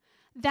mean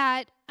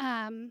that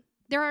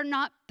there are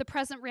not the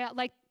present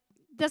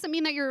doesn't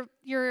mean that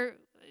you're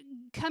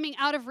coming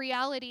out of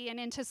reality and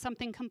into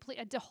something complete,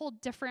 a whole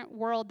different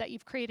world that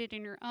you've created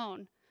in your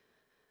own.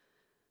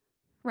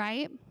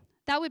 Right?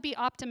 That would be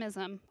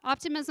optimism.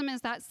 Optimism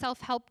is that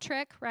self-help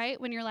trick, right?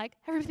 When you're like,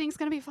 everything's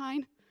going to be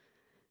fine.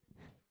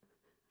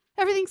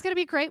 Everything's going to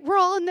be great. We're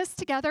all in this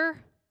together.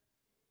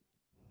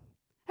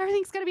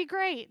 Everything's going to be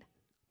great.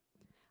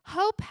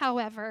 Hope,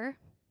 however,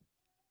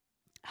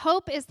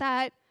 hope is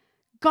that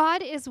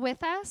God is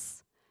with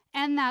us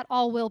and that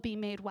all will be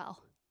made well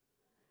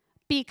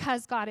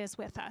because God is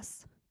with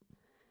us.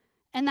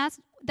 And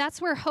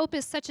that's where hope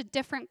is such a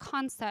different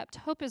concept.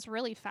 Hope is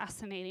really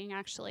fascinating,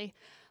 actually.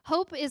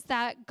 Hope is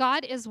that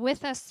God is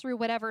with us through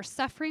whatever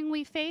suffering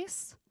we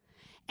face,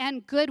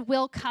 and good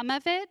will come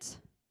of it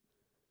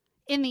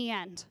in the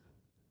end.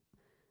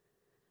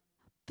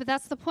 But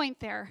that's the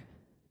point there,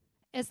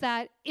 is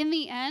that in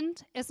the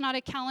end, it's not a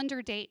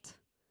calendar date.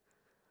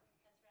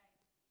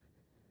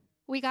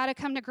 We got to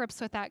come to grips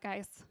with that,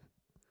 guys.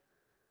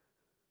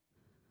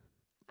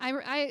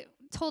 I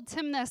told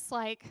Tim this,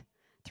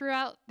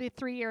 throughout the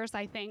 3 years,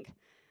 I think,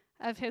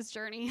 of his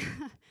journey.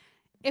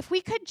 If we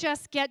could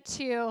just get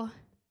to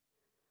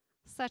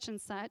such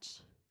and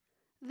such,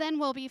 then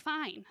we'll be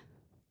fine.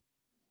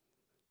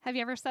 Have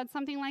you ever said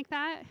something like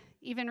that,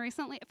 even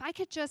recently? If I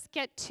could just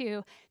get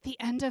to the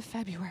end of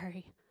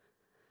February,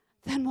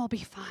 then we'll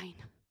be fine.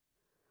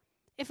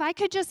 If I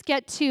could just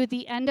get to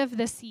the end of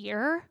this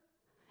year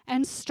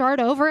and start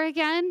over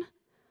again,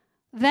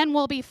 then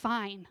we'll be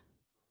fine.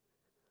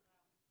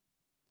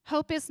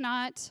 Hope is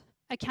not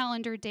a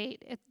calendar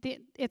date.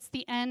 It's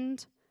the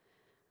end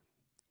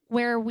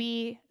where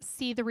we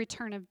see the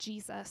return of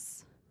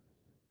Jesus.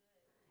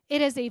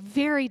 It is a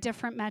very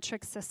different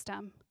metric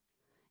system.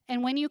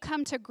 And when you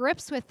come to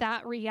grips with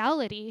that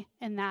reality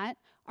and that,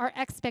 our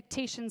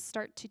expectations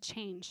start to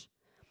change.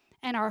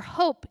 And our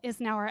hope is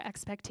now our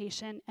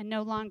expectation and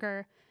no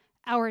longer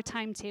our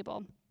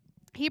timetable.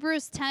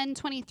 Hebrews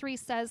 10:23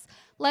 says,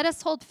 "Let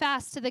us hold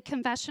fast to the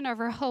confession of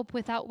our hope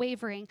without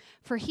wavering,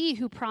 for he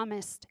who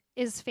promised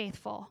is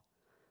faithful."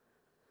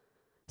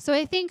 So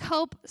I think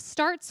hope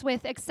starts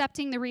with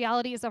accepting the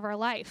realities of our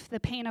life, the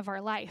pain of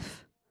our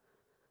life.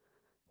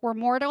 We're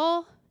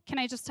mortal. Can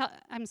I just tell?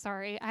 I'm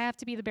sorry. I have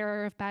to be the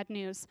bearer of bad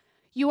news.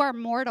 You are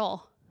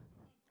mortal.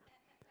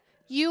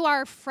 You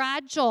are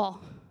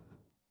fragile.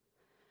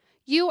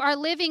 You are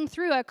living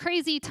through a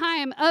crazy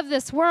time of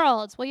this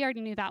world. Well, you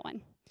already knew that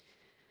one.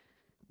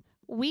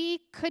 We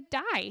could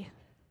die.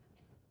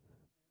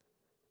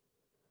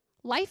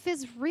 Life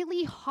is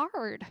really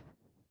hard.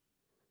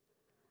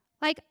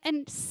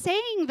 And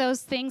saying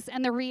those things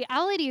and the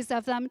realities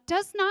of them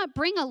does not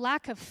bring a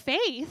lack of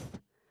faith,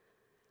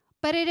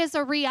 but it is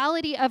a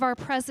reality of our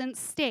present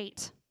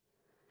state.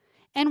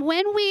 And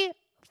when we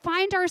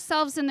find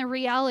ourselves in the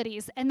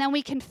realities, and then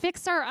we can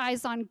fix our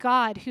eyes on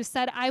God, who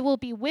said, "I will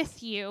be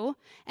with you,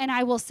 and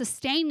I will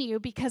sustain you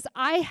because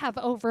I have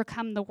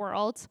overcome the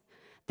world,"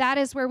 that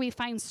is where we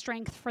find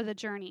strength for the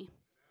journey.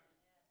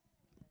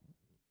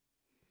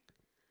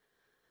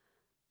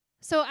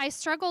 So I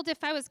struggled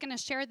if I was going to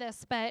share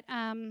this, but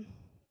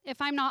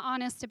if I'm not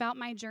honest about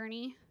my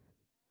journey,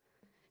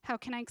 how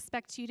can I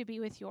expect you to be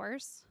with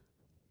yours?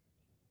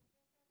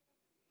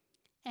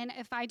 And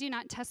if I do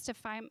not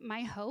testify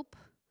my hope,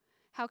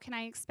 how can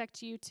I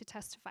expect you to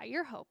testify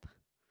your hope?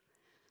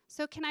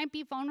 So can I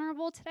be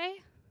vulnerable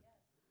today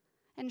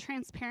and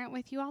transparent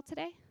with you all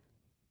today?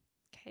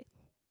 Okay.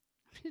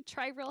 I'm going to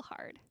try real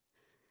hard.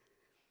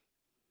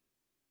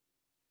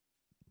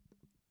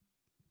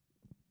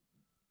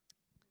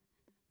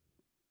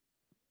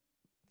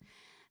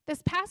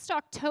 This past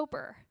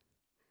October,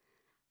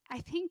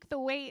 I think the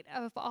weight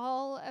of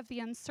all of the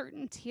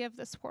uncertainty of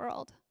this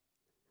world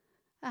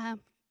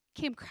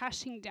came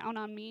crashing down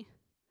on me.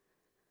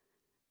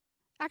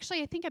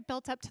 Actually, I think it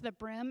built up to the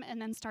brim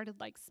and then started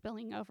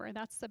spilling over.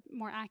 That's the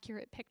more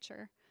accurate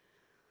picture.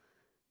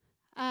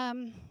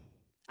 I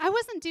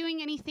wasn't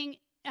doing anything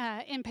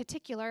in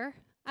particular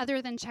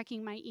other than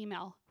checking my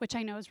email, which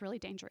I know is really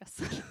dangerous.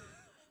 But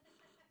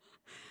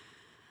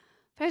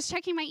I was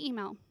checking my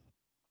email.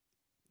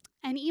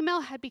 And email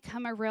had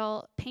become a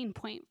real pain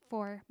point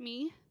for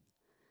me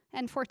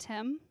and for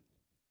Tim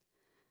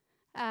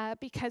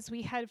because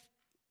we had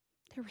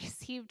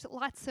received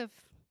lots of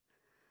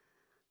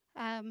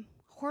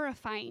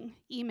horrifying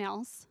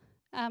emails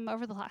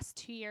over the last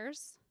 2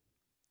 years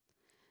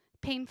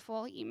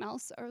painful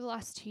emails over the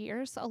last 2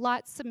 years, a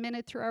lot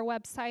submitted through our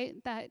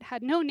website that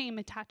had no name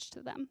attached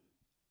to them.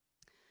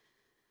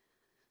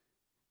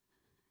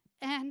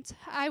 And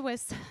I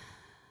was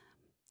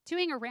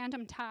doing a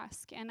random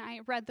task, and I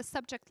read the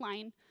subject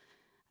line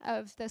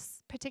of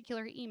this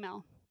particular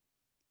email.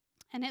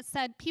 And it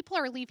said, "People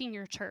are leaving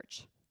your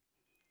church."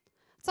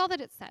 That's all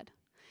that it said.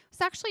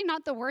 It's actually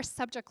not the worst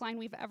subject line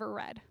we've ever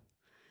read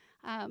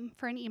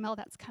for an email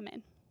that's come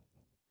in.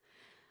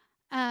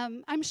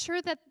 I'm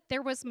sure that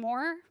there was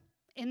more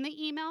in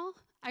the email.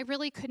 I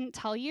really couldn't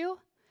tell you.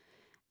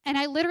 And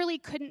I literally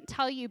couldn't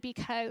tell you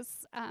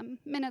because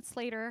minutes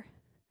later,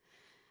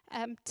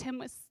 Tim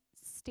was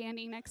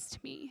standing next to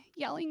me,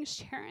 yelling,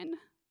 "Sharon,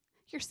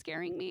 you're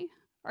scaring me.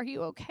 Are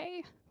you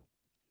okay?"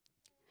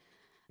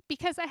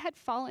 Because I had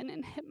fallen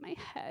and hit my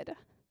head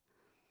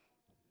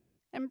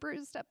and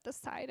bruised up the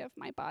side of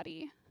my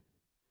body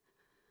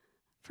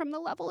from the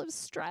level of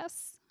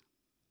stress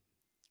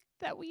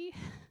that we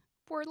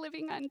were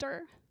living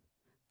under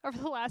over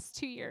the last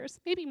 2 years,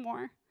 maybe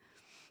more.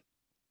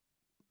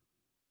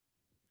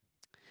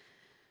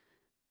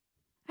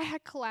 I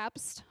had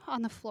collapsed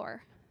on the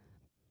floor.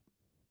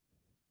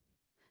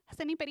 Has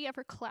anybody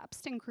ever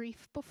collapsed in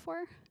grief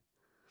before?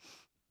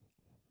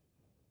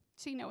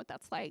 So you know what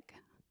that's like.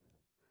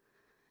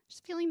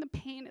 Just feeling the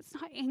pain. It's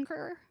not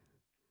anger.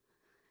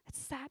 It's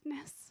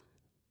sadness.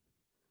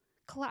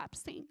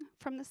 Collapsing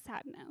from the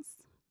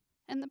sadness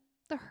and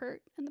the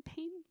hurt and the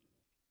pain.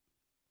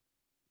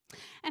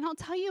 And I'll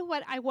tell you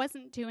what I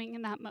wasn't doing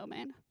in that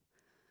moment.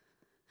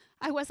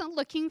 I wasn't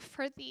looking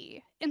for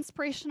the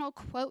inspirational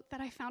quote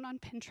that I found on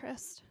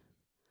Pinterest.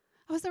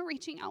 I wasn't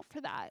reaching out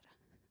for that.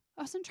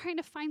 I wasn't trying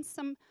to find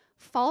some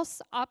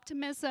false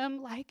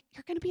optimism like,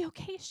 "You're going to be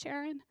okay,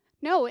 Sharon."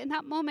 No, in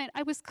that moment,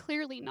 I was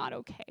clearly not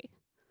okay.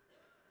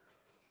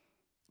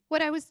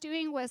 What I was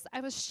doing was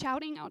I was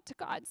shouting out to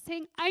God,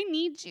 saying, "I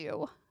need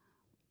you.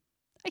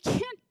 I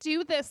can't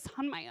do this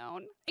on my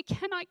own. I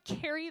cannot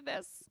carry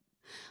this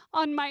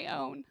on my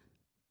own.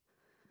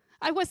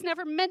 I was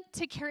never meant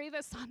to carry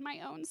this on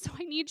my own, so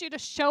I need you to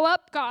show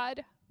up,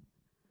 God."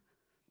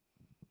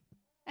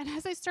 And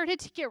as I started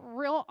to get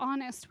real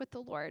honest with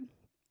the Lord,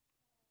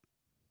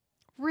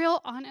 real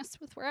honest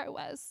with where I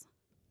was,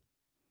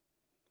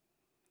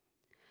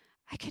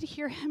 I could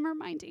hear him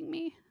reminding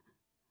me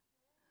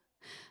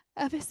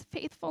of his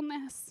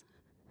faithfulness,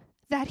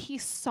 that he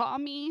saw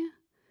me,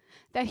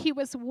 that he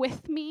was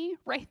with me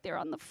right there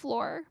on the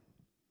floor.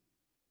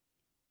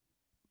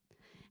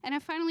 And I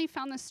finally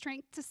found the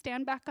strength to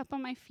stand back up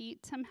on my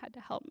feet. Tim had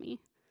to help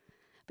me,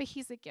 but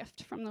he's a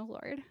gift from the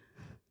Lord.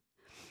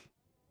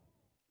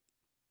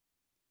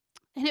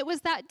 And it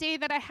was that day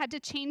that I had to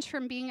change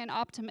from being an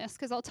optimist,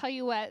 because I'll tell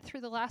you what,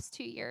 through the last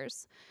 2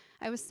 years,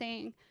 I was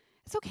saying,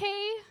 "It's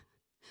okay.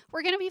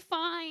 We're going to be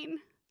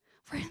fine.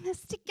 We're in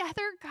this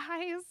together,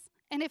 guys."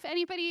 And if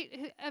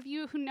anybody of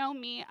you who know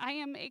me, I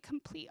am a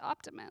complete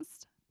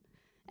optimist.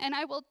 And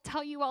I will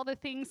tell you all the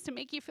things to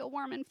make you feel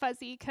warm and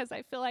fuzzy, because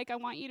I feel like I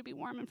want you to be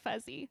warm and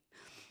fuzzy.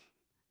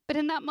 But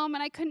in that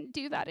moment, I couldn't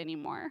do that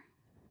anymore.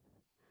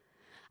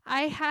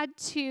 I had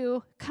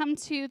to come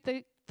to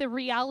the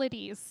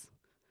realities,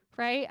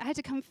 right? I had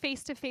to come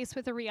face to face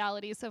with the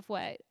realities of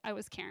what I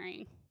was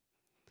carrying,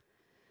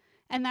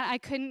 and that I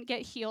couldn't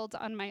get healed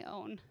on my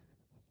own.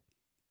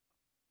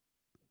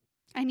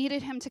 I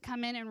needed him to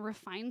come in and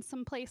refine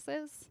some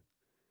places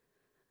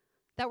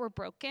that were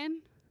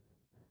broken,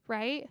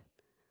 right?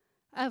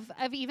 Of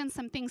even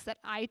some things that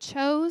I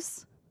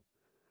chose.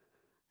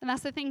 And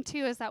that's the thing,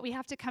 too, is that we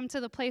have to come to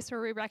the place where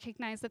we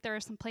recognize that there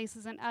are some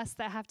places in us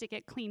that have to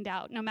get cleaned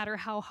out, no matter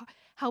how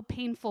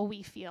painful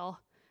we feel,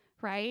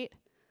 right?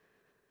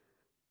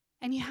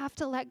 And you have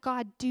to let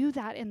God do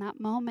that in that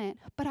moment.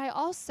 But I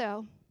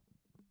also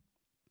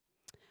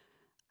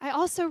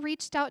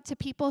reached out to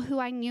people who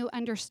I knew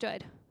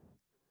understood.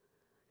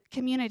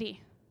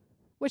 Community,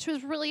 which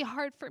was really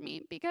hard for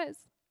me,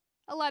 because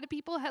a lot of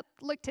people had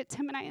looked at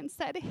Tim and I and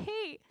said,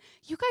 "Hey,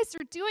 you guys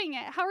are doing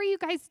it. How are you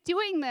guys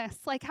doing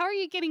this? Like, how are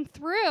you getting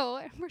through?"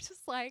 And we're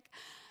just like,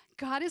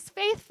 God is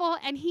faithful,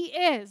 and he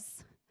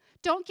is.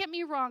 Don't get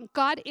me wrong.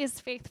 God is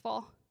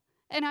faithful,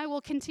 and I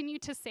will continue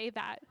to say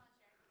that.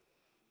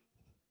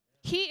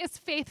 He is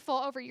faithful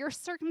over your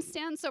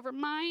circumstance, over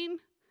mine,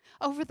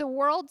 over the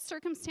world's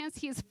circumstance.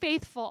 He is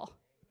faithful.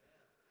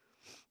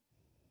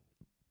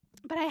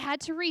 But I had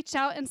to reach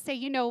out and say,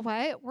 "You know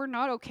what? We're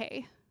not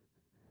okay.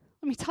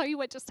 Let me tell you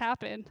what just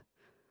happened."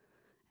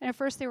 And at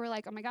first they were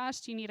like, "Oh my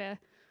gosh, do you need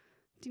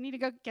to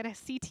go get a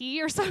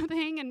CT or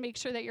something and make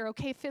sure that you're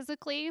okay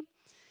physically?"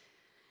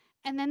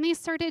 And then they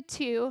started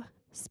to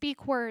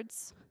speak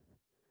words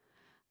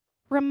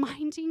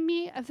reminding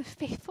me of the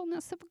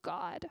faithfulness of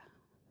God.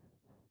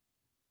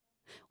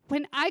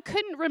 When I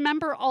couldn't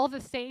remember all the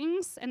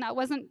things, and that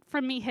wasn't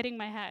from me hitting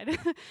my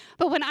head,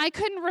 but when I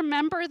couldn't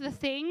remember the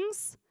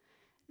things,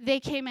 they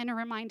came in and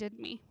reminded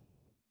me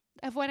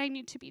of what I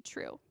knew to be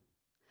true.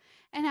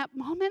 And at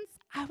moments,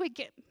 I would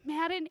get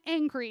mad and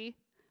angry.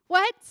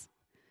 What?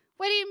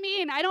 What do you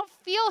mean? I don't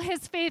feel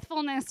his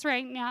faithfulness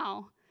right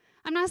now.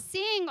 I'm not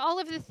seeing all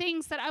of the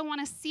things that I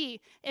want to see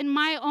in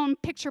my own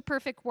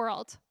picture-perfect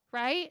world,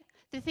 right?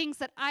 The things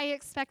that I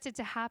expected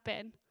to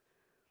happen.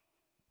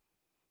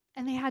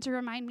 And they had to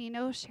remind me,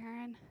 no,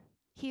 Sharon,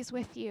 he's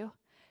with you.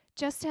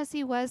 Just as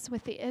he was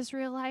with the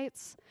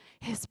Israelites,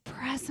 his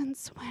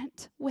presence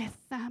went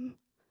with them.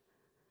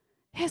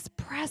 His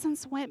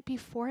presence went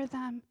before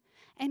them.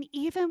 And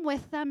even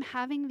with them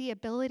having the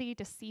ability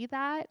to see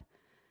that,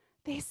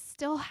 they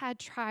still had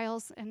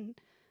trials and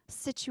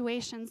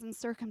situations and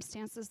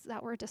circumstances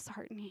that were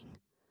disheartening.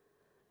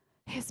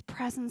 His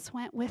presence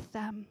went with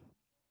them.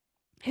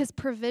 His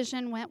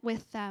provision went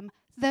with them.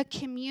 The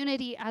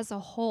community as a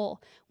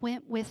whole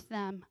went with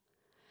them.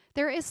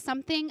 There is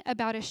something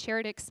about a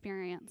shared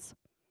experience,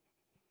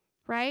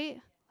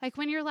 right? Like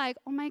when you're like,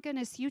 oh my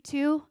goodness, you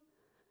too?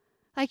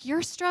 Like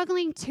you're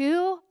struggling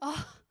too?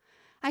 Oh,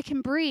 I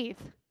can breathe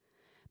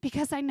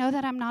because I know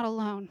that I'm not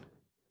alone,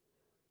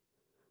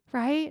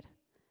 right?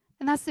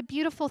 And that's the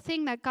beautiful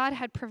thing that God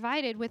had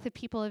provided with the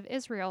people of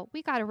Israel.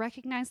 We got to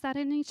recognize that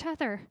in each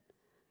other.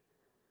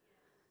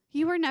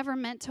 You were never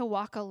meant to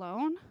walk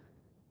alone.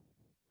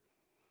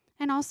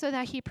 And also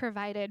that he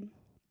provided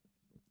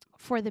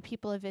for the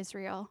people of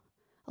Israel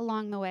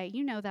along the way.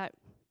 You know that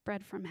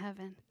bread from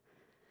heaven.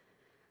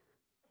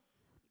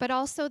 But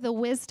also the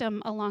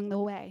wisdom along the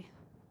way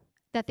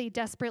that they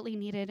desperately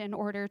needed in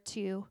order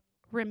to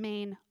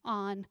remain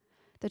on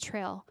the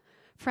trail.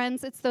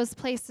 Friends, it's those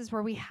places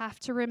where we have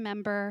to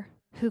remember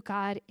who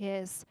God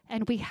is,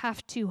 and we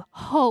have to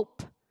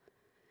hope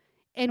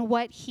in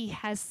what he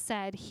has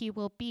said he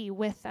will be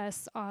with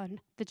us on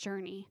the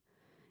journey.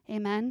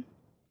 Amen?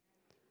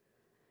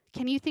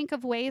 Can you think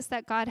of ways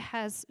that God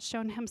has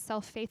shown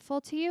himself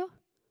faithful to you?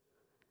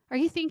 Are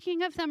you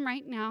thinking of them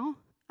right now?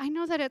 I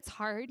know that it's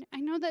hard. I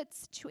know that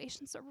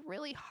situations are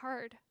really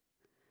hard.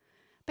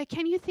 But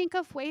can you think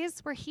of ways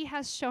where he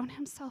has shown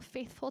himself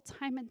faithful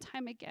time and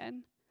time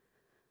again?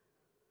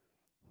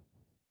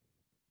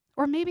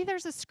 Or maybe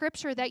there's a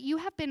scripture that you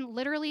have been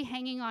literally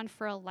hanging on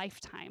for a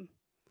lifetime.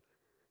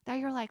 That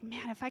you're like,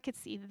 man, if I could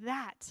see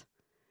that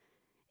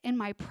in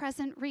my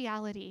present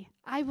reality,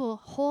 I will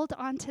hold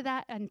on to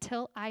that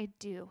until I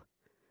do.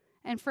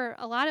 And for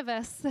a lot of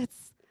us,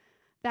 it's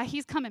that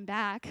he's coming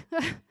back.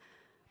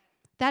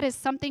 That is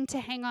something to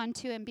hang on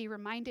to and be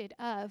reminded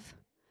of.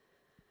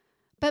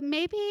 But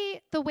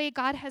maybe the way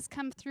God has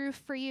come through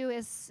for you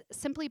is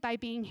simply by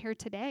being here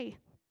today.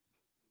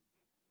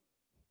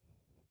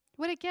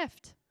 What a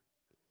gift.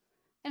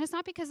 And it's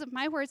not because of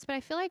my words, but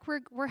I feel like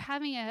we're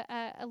having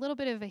a little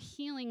bit of a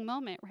healing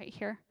moment right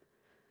here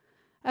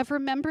of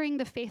remembering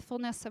the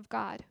faithfulness of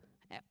God.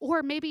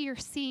 Or maybe you're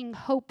seeing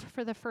hope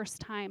for the first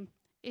time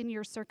in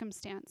your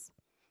circumstance.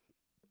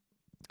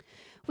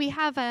 We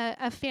have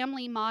a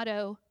family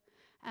motto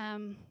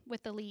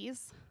with the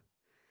Lees.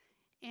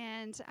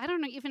 And I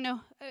don't even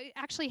know,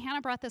 actually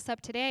Hannah brought this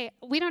up today.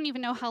 We don't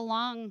even know how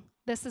long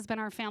this has been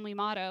our family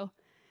motto.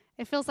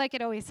 It feels like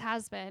it always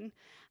has been.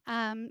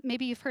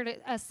 Maybe you've heard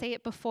us say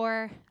it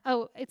before.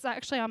 Oh, it's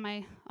actually on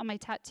my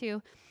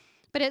tattoo.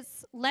 But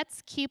it's,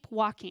 let's keep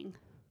walking.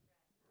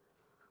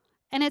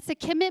 And it's a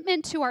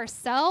commitment to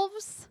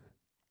ourselves.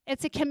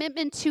 It's a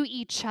commitment to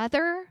each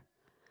other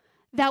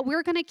that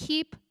we're going to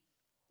keep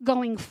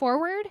going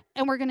forward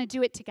and we're going to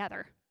do it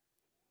together.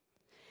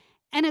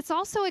 And it's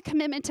also a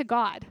commitment to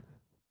God.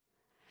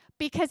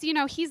 Because,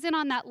 he's in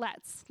on that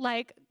let's.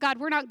 Like, God,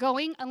 we're not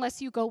going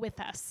unless you go with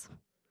us.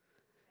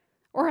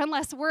 Or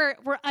unless we're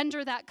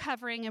under that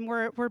covering and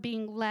we're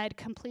being led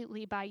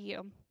completely by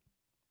you.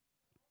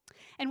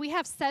 And we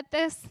have said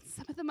this,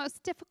 some of the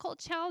most difficult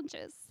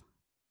challenges,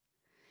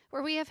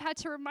 where we have had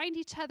to remind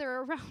each other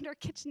around our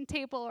kitchen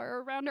table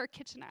or around our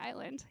kitchen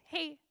island,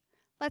 hey,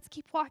 let's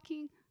keep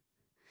walking.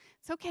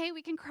 It's okay,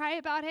 we can cry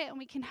about it and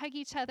we can hug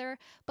each other,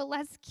 but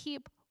let's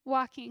keep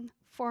walking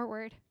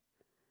forward.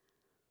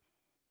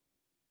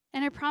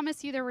 And I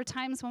promise you there were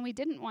times when we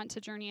didn't want to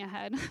journey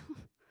ahead.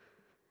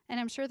 And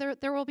I'm sure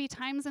there will be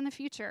times in the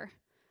future,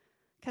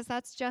 because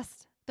that's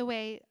just the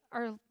way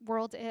our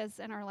world is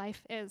and our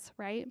life is,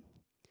 right?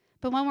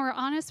 But when we're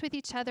honest with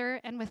each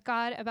other and with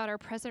God about our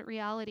present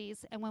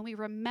realities, and when we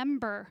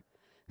remember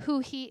who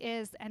he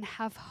is and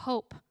have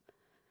hope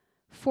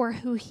for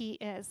who he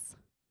is,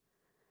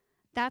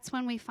 that's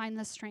when we find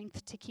the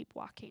strength to keep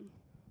walking.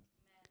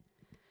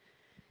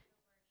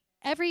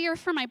 Every year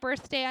for my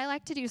birthday, I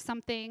like to do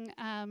something,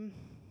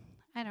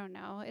 I don't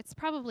know, it's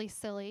probably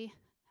silly,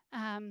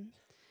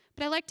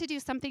 but I like to do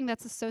something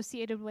that's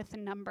associated with a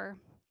number.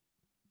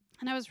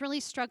 And I was really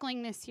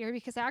struggling this year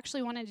because I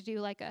actually wanted to do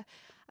like a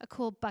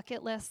cool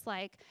bucket list,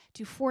 like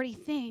do 40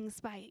 things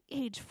by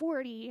age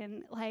 40.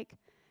 And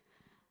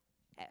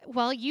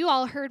well, you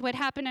all heard what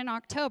happened in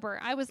October.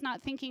 I was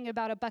not thinking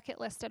about a bucket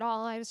list at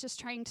all. I was just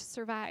trying to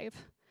survive.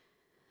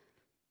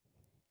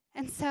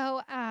 And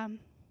so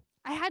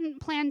I hadn't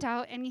planned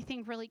out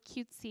anything really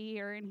cutesy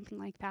or anything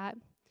like that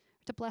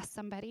to bless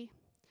somebody.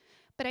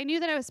 But I knew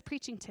that I was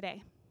preaching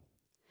today.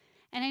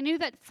 And I knew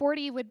that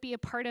 40 would be a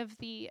part of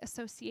the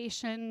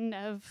association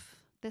of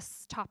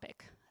this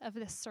topic, of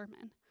this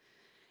sermon.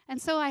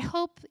 And so I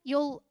hope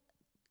you'll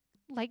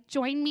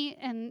join me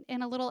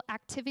in a little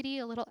activity,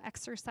 a little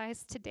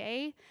exercise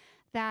today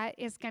that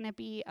is going to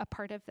be a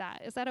part of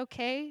that. Is that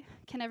okay?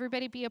 Can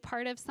everybody be a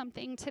part of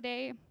something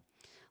today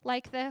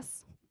like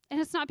this? And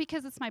it's not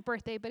because it's my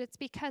birthday, but it's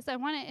because I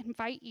want to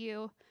invite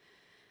you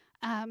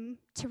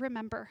to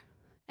remember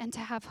and to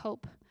have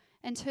hope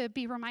and to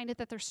be reminded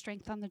that there's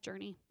strength on the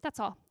journey. That's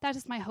all. That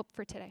is my hope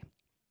for today.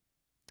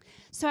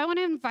 So I want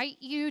to invite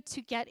you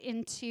to get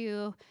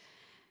into,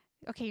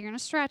 okay, you're going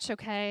to stretch,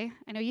 okay?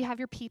 I know you have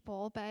your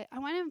people, but I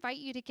want to invite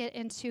you to get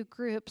into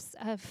groups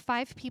of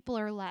 5 people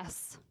or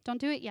less.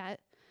 Don't do it yet.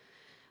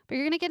 But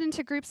you're going to get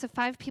into groups of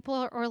 5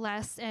 people or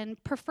less,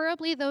 and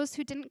preferably those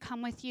who didn't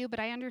come with you, but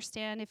I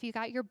understand if you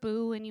got your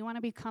boo and you want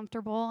to be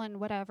comfortable and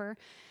whatever,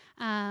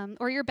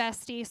 or your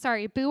bestie.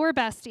 Sorry, boo or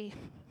bestie.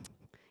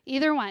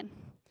 Either one.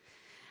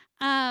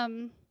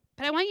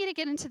 But I want you to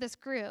get into this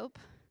group,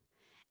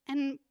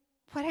 and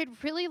what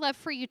I'd really love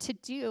for you to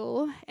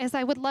do is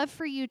I would love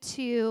for you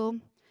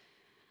to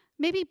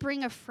maybe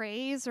bring a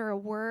phrase or a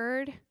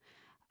word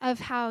of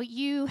how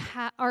you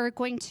are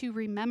going to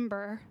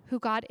remember who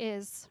God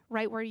is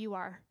right where you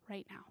are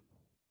right now.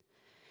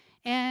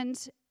 And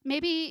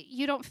maybe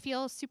you don't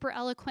feel super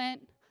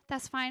eloquent.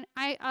 That's fine.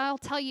 I'll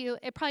tell you,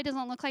 it probably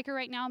doesn't look like it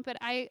right now, but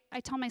I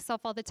tell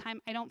myself all the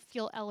time, I don't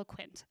feel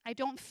eloquent. I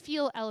don't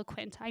feel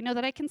eloquent. I know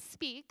that I can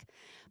speak,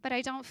 but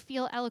I don't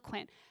feel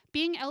eloquent.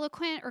 Being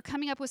eloquent or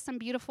coming up with some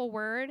beautiful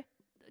word,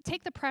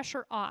 take the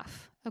pressure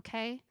off,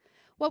 okay?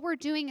 What we're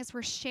doing is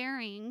we're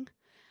sharing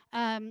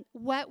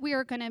what we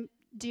are going to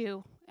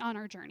do on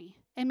our journey.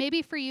 And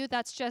maybe for you,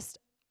 that's just,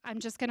 I'm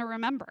just going to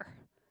remember.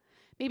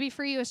 Maybe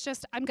for you, it's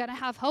just, I'm going to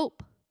have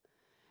hope.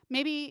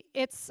 Maybe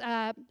it's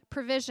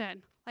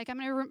provision. Like, I'm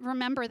going to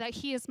remember that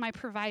He is my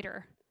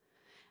provider.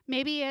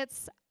 Maybe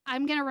it's,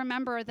 I'm going to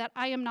remember that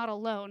I am not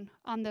alone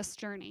on this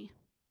journey.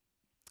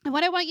 And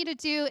what I want you to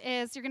do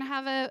is you're going to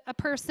have a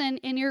person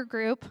in your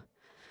group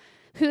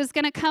who's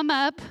going to come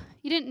up.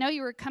 You didn't know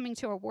you were coming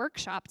to a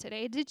workshop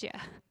today, did you?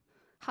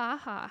 Ha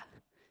ha.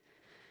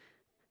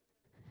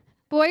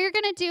 But what you're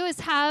going to do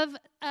is have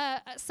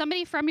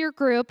somebody from your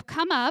group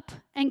come up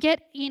and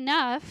get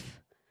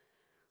enough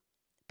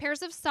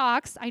pairs of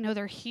socks. I know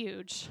they're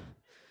huge.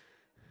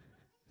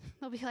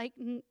 They'll be like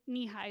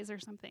knee highs or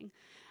something.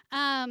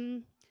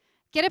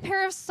 Get a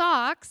pair of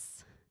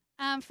socks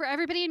for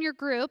everybody in your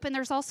group, and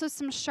there's also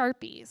some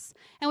Sharpies.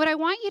 And what I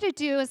want you to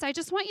do is I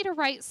just want you to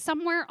write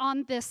somewhere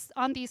on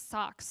these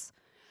socks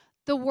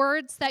the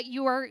words that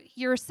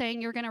you're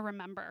saying you're going to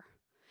remember.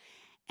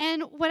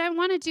 And what I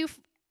want to do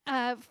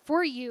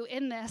for you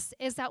in this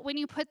is that when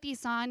you put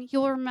these on,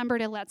 you'll remember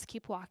to let's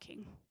keep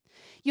walking.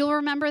 You'll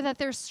remember that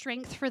there's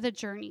strength for the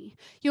journey.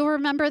 You'll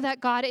remember that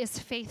God is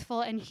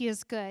faithful and He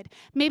is good.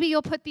 Maybe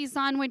you'll put these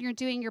on when you're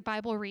doing your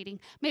Bible reading.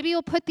 Maybe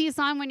you'll put these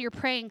on when you're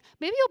praying.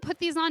 Maybe you'll put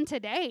these on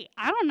today.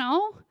 I don't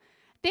know.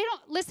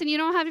 Listen, you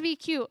don't have to be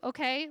cute,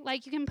 okay?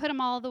 Like, you can put them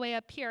all the way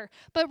up here.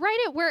 But write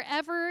it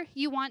wherever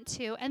you want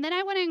to. And then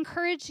I want to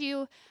encourage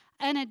you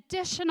an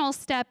additional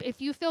step if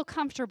you feel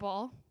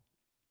comfortable,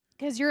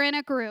 because you're in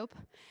a group.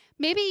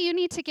 Maybe you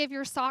need to give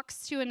your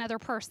socks to another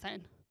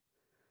person.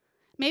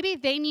 Maybe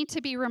they need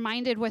to be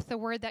reminded with the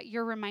word that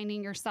you're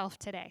reminding yourself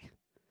today,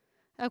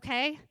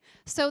 okay?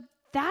 So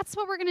that's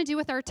what we're going to do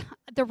with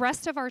the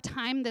rest of our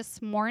time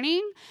this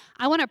morning.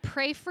 I want to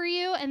pray for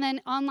you, and then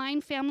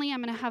online family,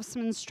 I'm going to have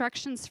some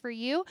instructions for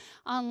you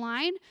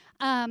online.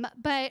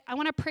 But I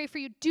want to pray for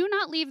you. Do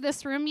not leave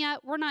this room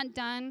yet. We're not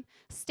done.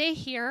 Stay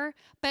here,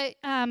 but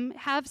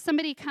have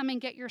somebody come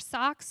and get your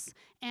socks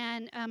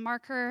and a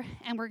marker,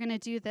 and we're going to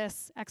do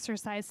this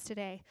exercise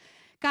today.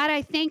 God,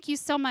 I thank you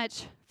so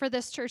much for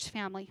this church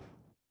family.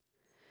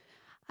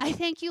 I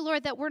thank you,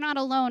 Lord, that we're not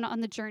alone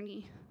on the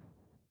journey.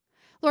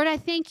 Lord, I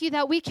thank you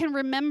that we can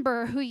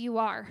remember who you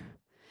are,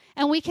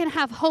 and we can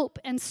have hope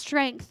and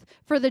strength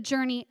for the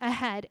journey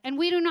ahead. And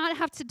we do not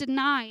have to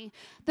deny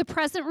the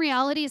present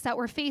realities that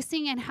we're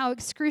facing and how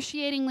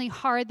excruciatingly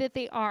hard that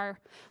they are,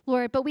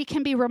 Lord, but we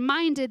can be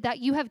reminded that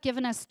you have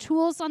given us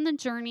tools on the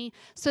journey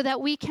so that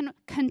we can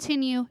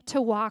continue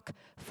to walk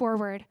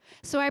forward.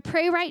 So I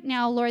pray right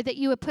now, Lord, that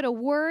you would put a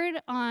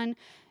word on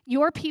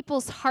your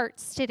people's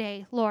hearts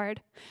today,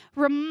 Lord.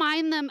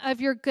 Remind them of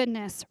your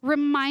goodness.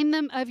 Remind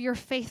them of your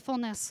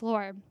faithfulness,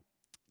 Lord,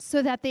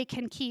 so that they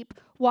can keep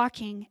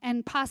walking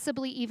and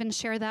possibly even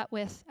share that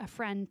with a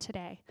friend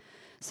today.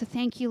 So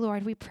thank you,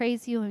 Lord. We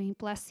praise you and we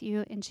bless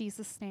you in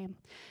Jesus' name.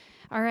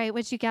 All right,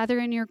 would you gather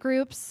in your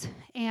groups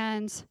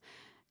and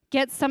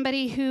get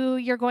somebody who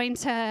you're going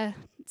to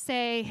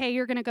say, hey,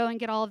 you're going to go and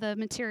get all the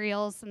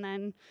materials, and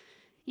then,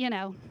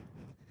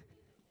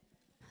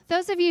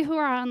 those of you who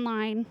are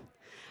online,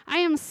 I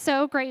am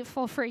so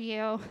grateful for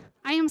you.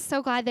 I am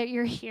so glad that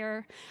you're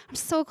here. I'm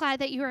so glad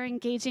that you are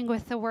engaging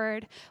with the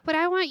word. What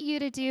I want you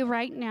to do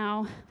right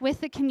now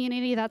with the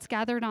community that's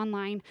gathered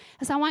online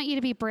is I want you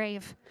to be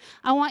brave.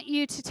 I want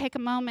you to take a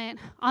moment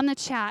on the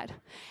chat,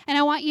 and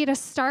I want you to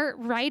start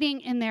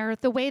writing in there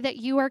the way that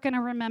you are going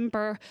to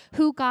remember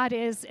who God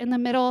is in the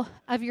middle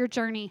of your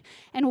journey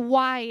and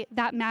why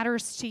that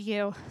matters to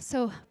you.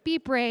 So be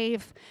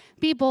brave.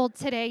 be bold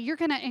today. You're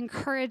going to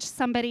encourage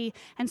somebody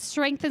and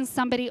strengthen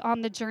somebody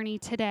on the journey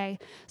today.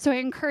 So I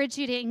encourage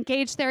you to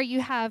engage there. You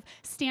have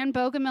Stan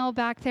Bogomil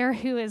back there,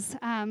 who is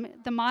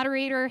the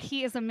moderator.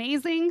 He is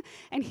amazing,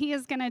 and he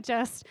is going to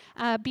just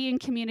be in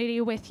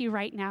community with you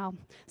right now.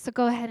 So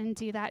go ahead and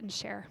do that and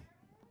share.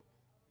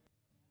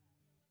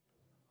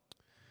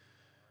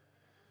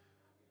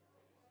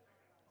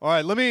 All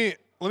right, let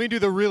me do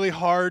the really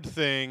hard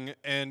thing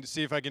and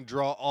see if I can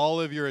draw all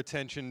of your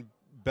attention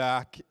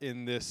back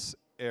in this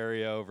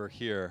area over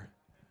here.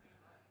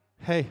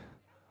 Hey,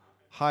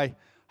 hi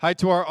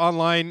to our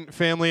online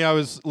family. I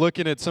was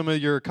looking at some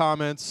of your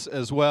comments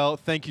as well.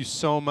 Thank you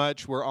so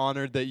much. We're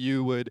honored that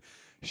you would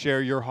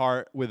share your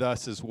heart with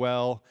us as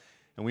well.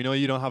 And we know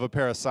you don't have a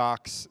pair of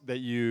socks that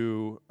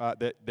you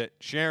that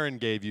Sharon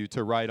gave you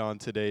to write on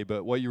today,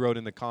 but what you wrote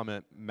in the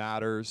comment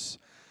matters.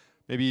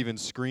 Maybe even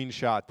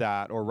screenshot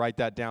that or write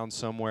that down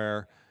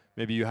somewhere.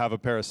 Maybe you have a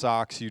pair of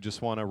socks you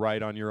just want to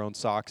write on your own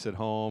socks at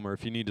home, or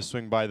if you need to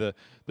swing by the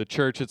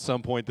church at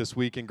some point this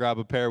week and grab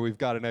a pair, we've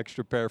got an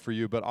extra pair for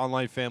you. But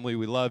online family,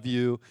 we love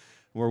you.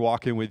 We're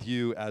walking with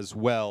you as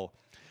well.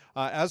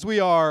 As we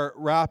are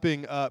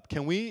wrapping up,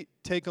 can we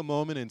take a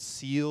moment and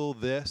seal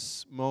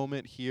this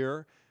moment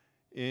here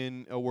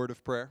in a word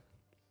of prayer?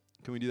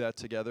 Can we do that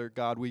together?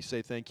 God, we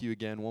say thank you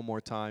again one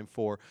more time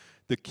for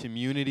the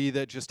community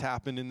that just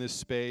happened in this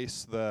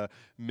space, the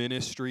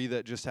ministry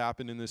that just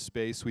happened in this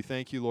space. We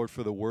thank you, Lord,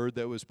 for the word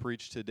that was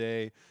preached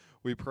today.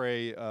 We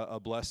pray a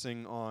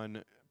blessing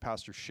on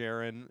Pastor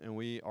Sharon, and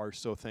we are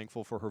so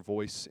thankful for her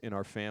voice in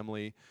our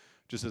family.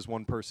 Just as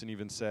one person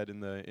even said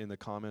in the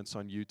comments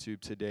on YouTube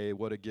today,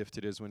 what a gift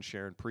it is when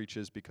Sharon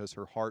preaches, because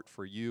her heart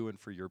for you and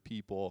for your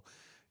people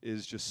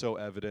is just so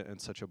evident and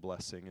such a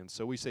blessing. And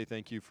so we say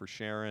thank you for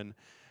Sharon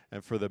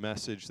and for the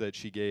message that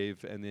she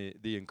gave and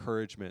the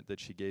encouragement that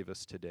she gave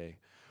us today.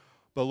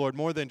 But Lord,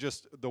 more than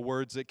just the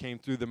words that came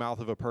through the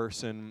mouth of a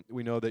person,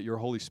 we know that your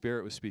Holy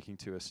Spirit was speaking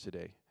to us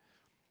today.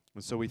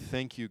 And so we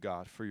thank you,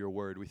 God, for your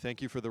word. We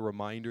thank you for the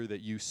reminder that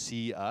you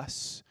see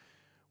us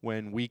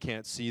when we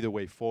can't see the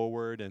way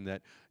forward, and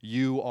that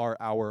you are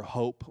our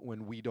hope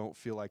when we don't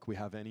feel like we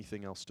have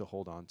anything else to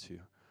hold on to.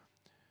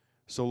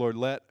 So Lord,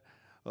 let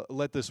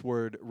this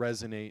word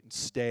resonate,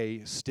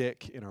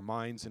 stick in our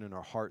minds and in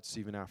our hearts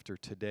even after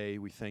today.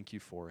 We thank you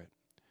for it.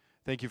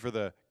 Thank you for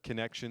the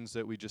connections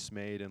that we just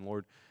made. And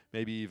Lord,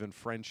 maybe even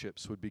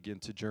friendships would begin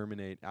to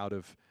germinate out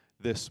of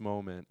this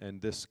moment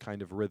and this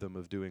kind of rhythm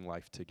of doing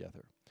life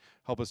together.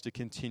 Help us to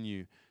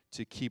continue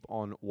to keep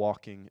on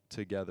walking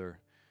together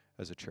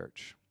as a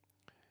church.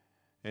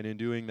 And in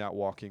doing that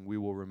walking, we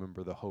will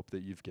remember the hope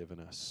that you've given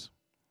us.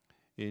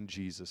 In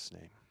Jesus'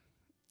 name.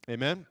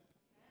 Amen.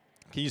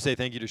 Can you say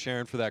thank you to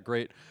Sharon for that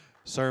great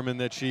sermon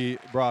that she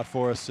brought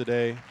for us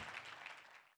today?